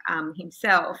billionaire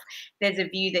himself, there's a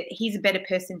view that he's a better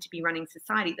person to be running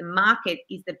society. The market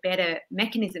is the better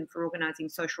mechanism for organising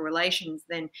social relations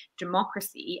than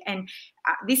democracy. And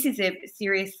this is a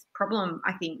serious problem,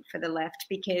 I think, for the left,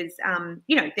 because,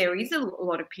 you know, there is a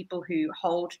lot of people who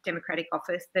hold democratic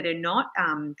office that are not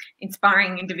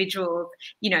inspiring individuals,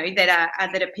 you know, that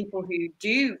are people who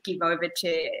do give over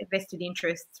to vested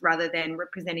interests rather than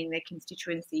representing their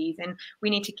constituencies. And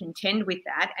we need to contend with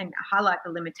that and highlight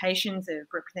the limitations of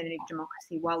representative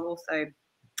democracy, while also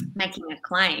making a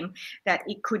claim that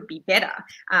it could be better,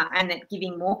 and that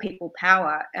giving more people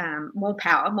power, more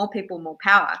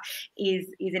power is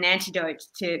an antidote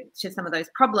to some of those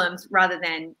problems, rather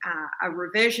than a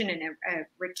reversion and a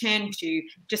return to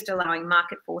just allowing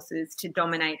market forces to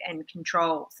dominate and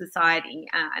control society.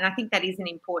 And I think that is an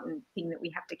important thing that we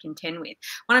have to contend with.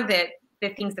 One of the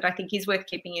things that I think is worth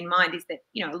keeping in mind is that,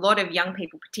 you know, a lot of young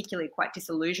people, particularly, quite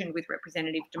disillusioned with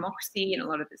representative democracy, and a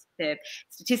lot of the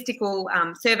statistical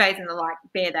surveys and the like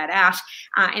bear that out.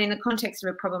 And in the context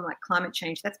of a problem like climate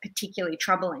change, that's particularly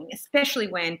troubling, especially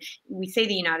when we see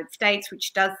the United States,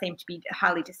 which does seem to be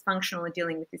highly dysfunctional in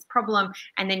dealing with this problem.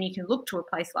 And then you can look to a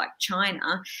place like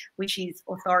China, which is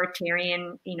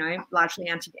authoritarian, you know, largely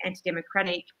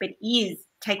anti-democratic, but is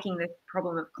taking the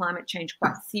problem of climate change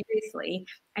quite seriously.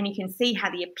 And you can see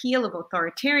how the appeal of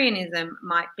authoritarianism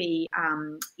might be,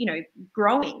 you know,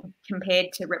 growing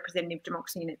compared to representative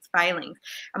democracy and its failings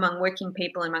among working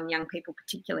people and among young people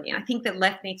particularly. And I think that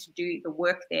left needs to do the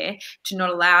work there to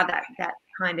not allow that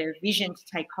kind of vision to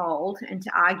take hold, and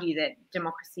to argue that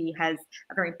democracy has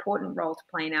a very important role to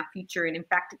play in our future. And in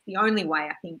fact, it's the only way,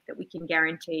 I think, that we can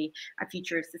guarantee a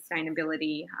future of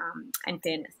sustainability and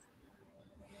fairness.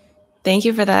 Thank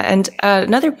you for that. And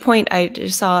another point I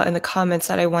just saw in the comments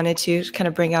that I wanted to kind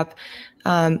of bring up,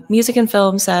 Music and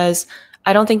Film says,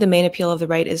 I don't think the main appeal of the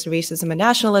right is racism and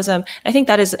nationalism. I think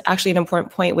that is actually an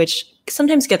important point, which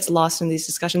sometimes gets lost in these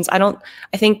discussions. I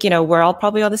think, we're all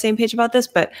probably on the same page about this,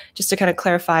 but just to kind of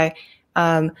clarify,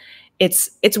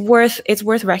 it's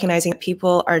worth recognizing that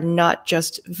people are not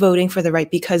just voting for the right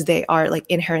because they are like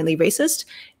inherently racist.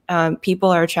 People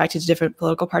are attracted to different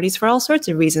political parties for all sorts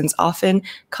of reasons, often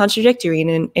contradictory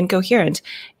and incoherent.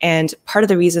 And part of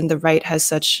the reason the right has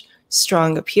such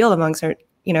strong appeal amongst our,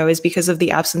 is because of the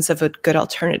absence of a good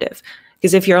alternative.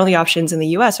 Because if your only options in the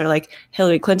US are like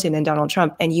Hillary Clinton and Donald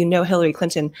Trump, and Hillary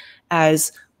Clinton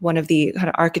as one of the kind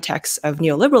of architects of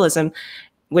neoliberalism,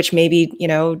 which maybe,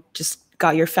 just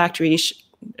got your factory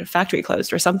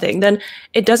closed or something, then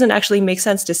it doesn't actually make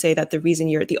sense to say that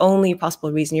the only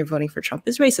possible reason you're voting for Trump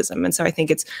is racism. And so I think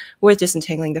it's worth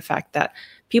disentangling the fact that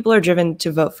people are driven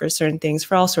to vote for certain things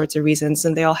for all sorts of reasons,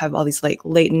 and they all have all these like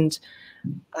latent,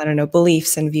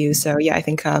 beliefs and views. So yeah, I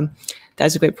think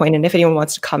that's a great point. And if anyone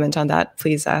wants to comment on that,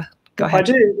 please go ahead. I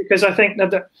do, because I think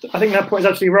that point is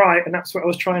absolutely right, and that's what I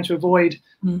was trying to avoid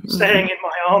saying in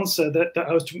my answer. That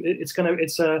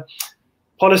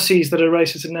policies that are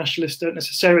racist and nationalist don't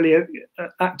necessarily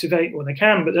activate, or they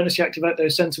can, but don't necessarily activate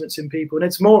those sentiments in people. And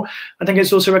it's more, I think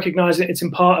it's also recognizing it's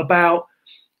in part about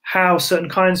how certain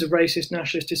kinds of racist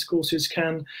nationalist discourses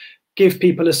can give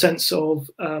people a sense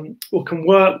of, or can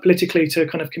work politically to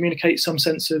kind of communicate some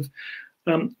sense of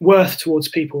worth towards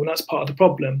people, and that's part of the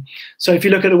problem. So if you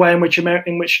look at the way in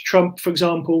which Trump, for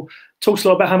example, talks a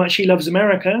lot about how much he loves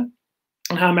America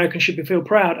and how Americans should feel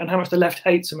proud, and how much the left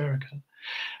hates America.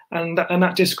 And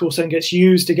that discourse then gets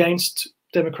used against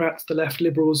Democrats, the left,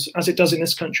 liberals, as it does in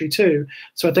this country too.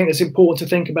 So I think it's important to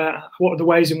think about what are the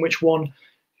ways in which one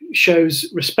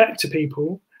shows respect to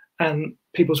people and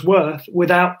people's worth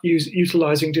without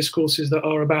utilizing discourses that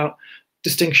are about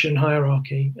distinction and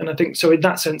hierarchy. And I think so in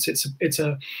that sense, it's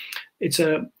a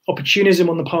opportunism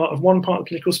on the part of one part of the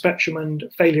political spectrum and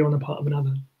failure on the part of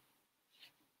another.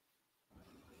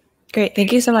 Great,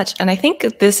 thank you so much. And I think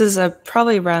this is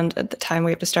probably around at the time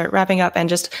we have to start wrapping up, and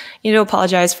just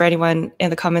apologize for anyone in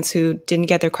the comments who didn't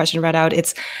get their question read out.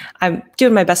 I'm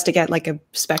doing my best to get like a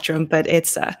spectrum, but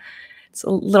it's a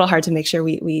little hard to make sure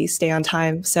we stay on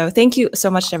time. So thank you so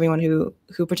much to everyone who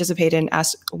participated and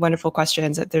asked wonderful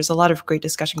questions. There's a lot of great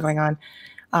discussion going on.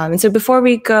 And so before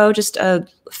we go, just a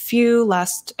few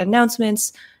last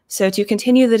announcements. So to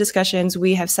continue the discussions,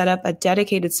 we have set up a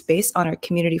dedicated space on our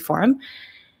community forum.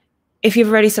 If you've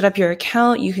already set up your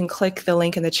account, you can click the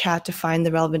link in the chat to find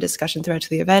the relevant discussion thread to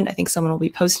the event. I think someone will be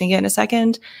posting it in a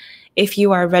second. If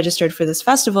you are registered for this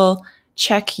festival,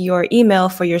 check your email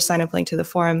for your sign-up link to the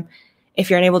forum.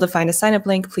 If you're unable to find a sign-up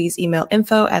link, please email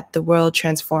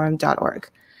info@theworldtransform.org.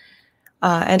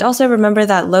 And also remember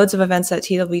that loads of events at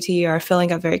TWT are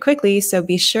filling up very quickly, so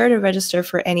be sure to register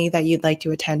for any that you'd like to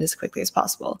attend as quickly as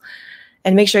possible.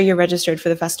 And make sure you're registered for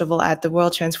the festival at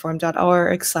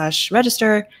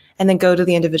theworldtransform.org/register, and then go to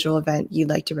the individual event you'd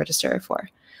like to register for.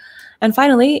 And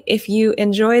finally, if you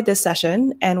enjoyed this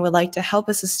session and would like to help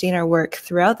us sustain our work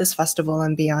throughout this festival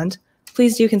and beyond,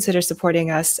 please do consider supporting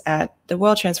us at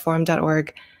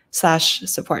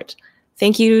theworldtransform.org/support.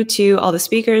 Thank you to all the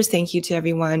speakers, thank you to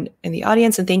everyone in the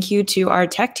audience, and thank you to our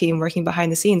tech team working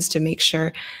behind the scenes to make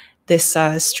sure this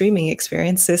streaming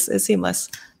experience is seamless.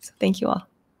 So thank you all.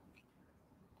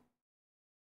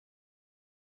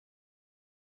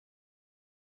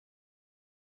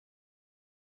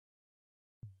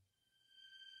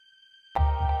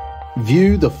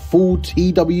 View the full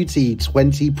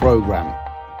TWT20 program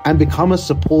and become a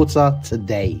supporter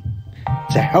today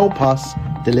to help us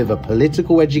deliver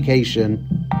political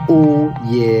education all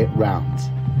year round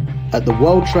at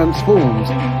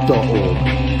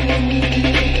theworldtransformed.org.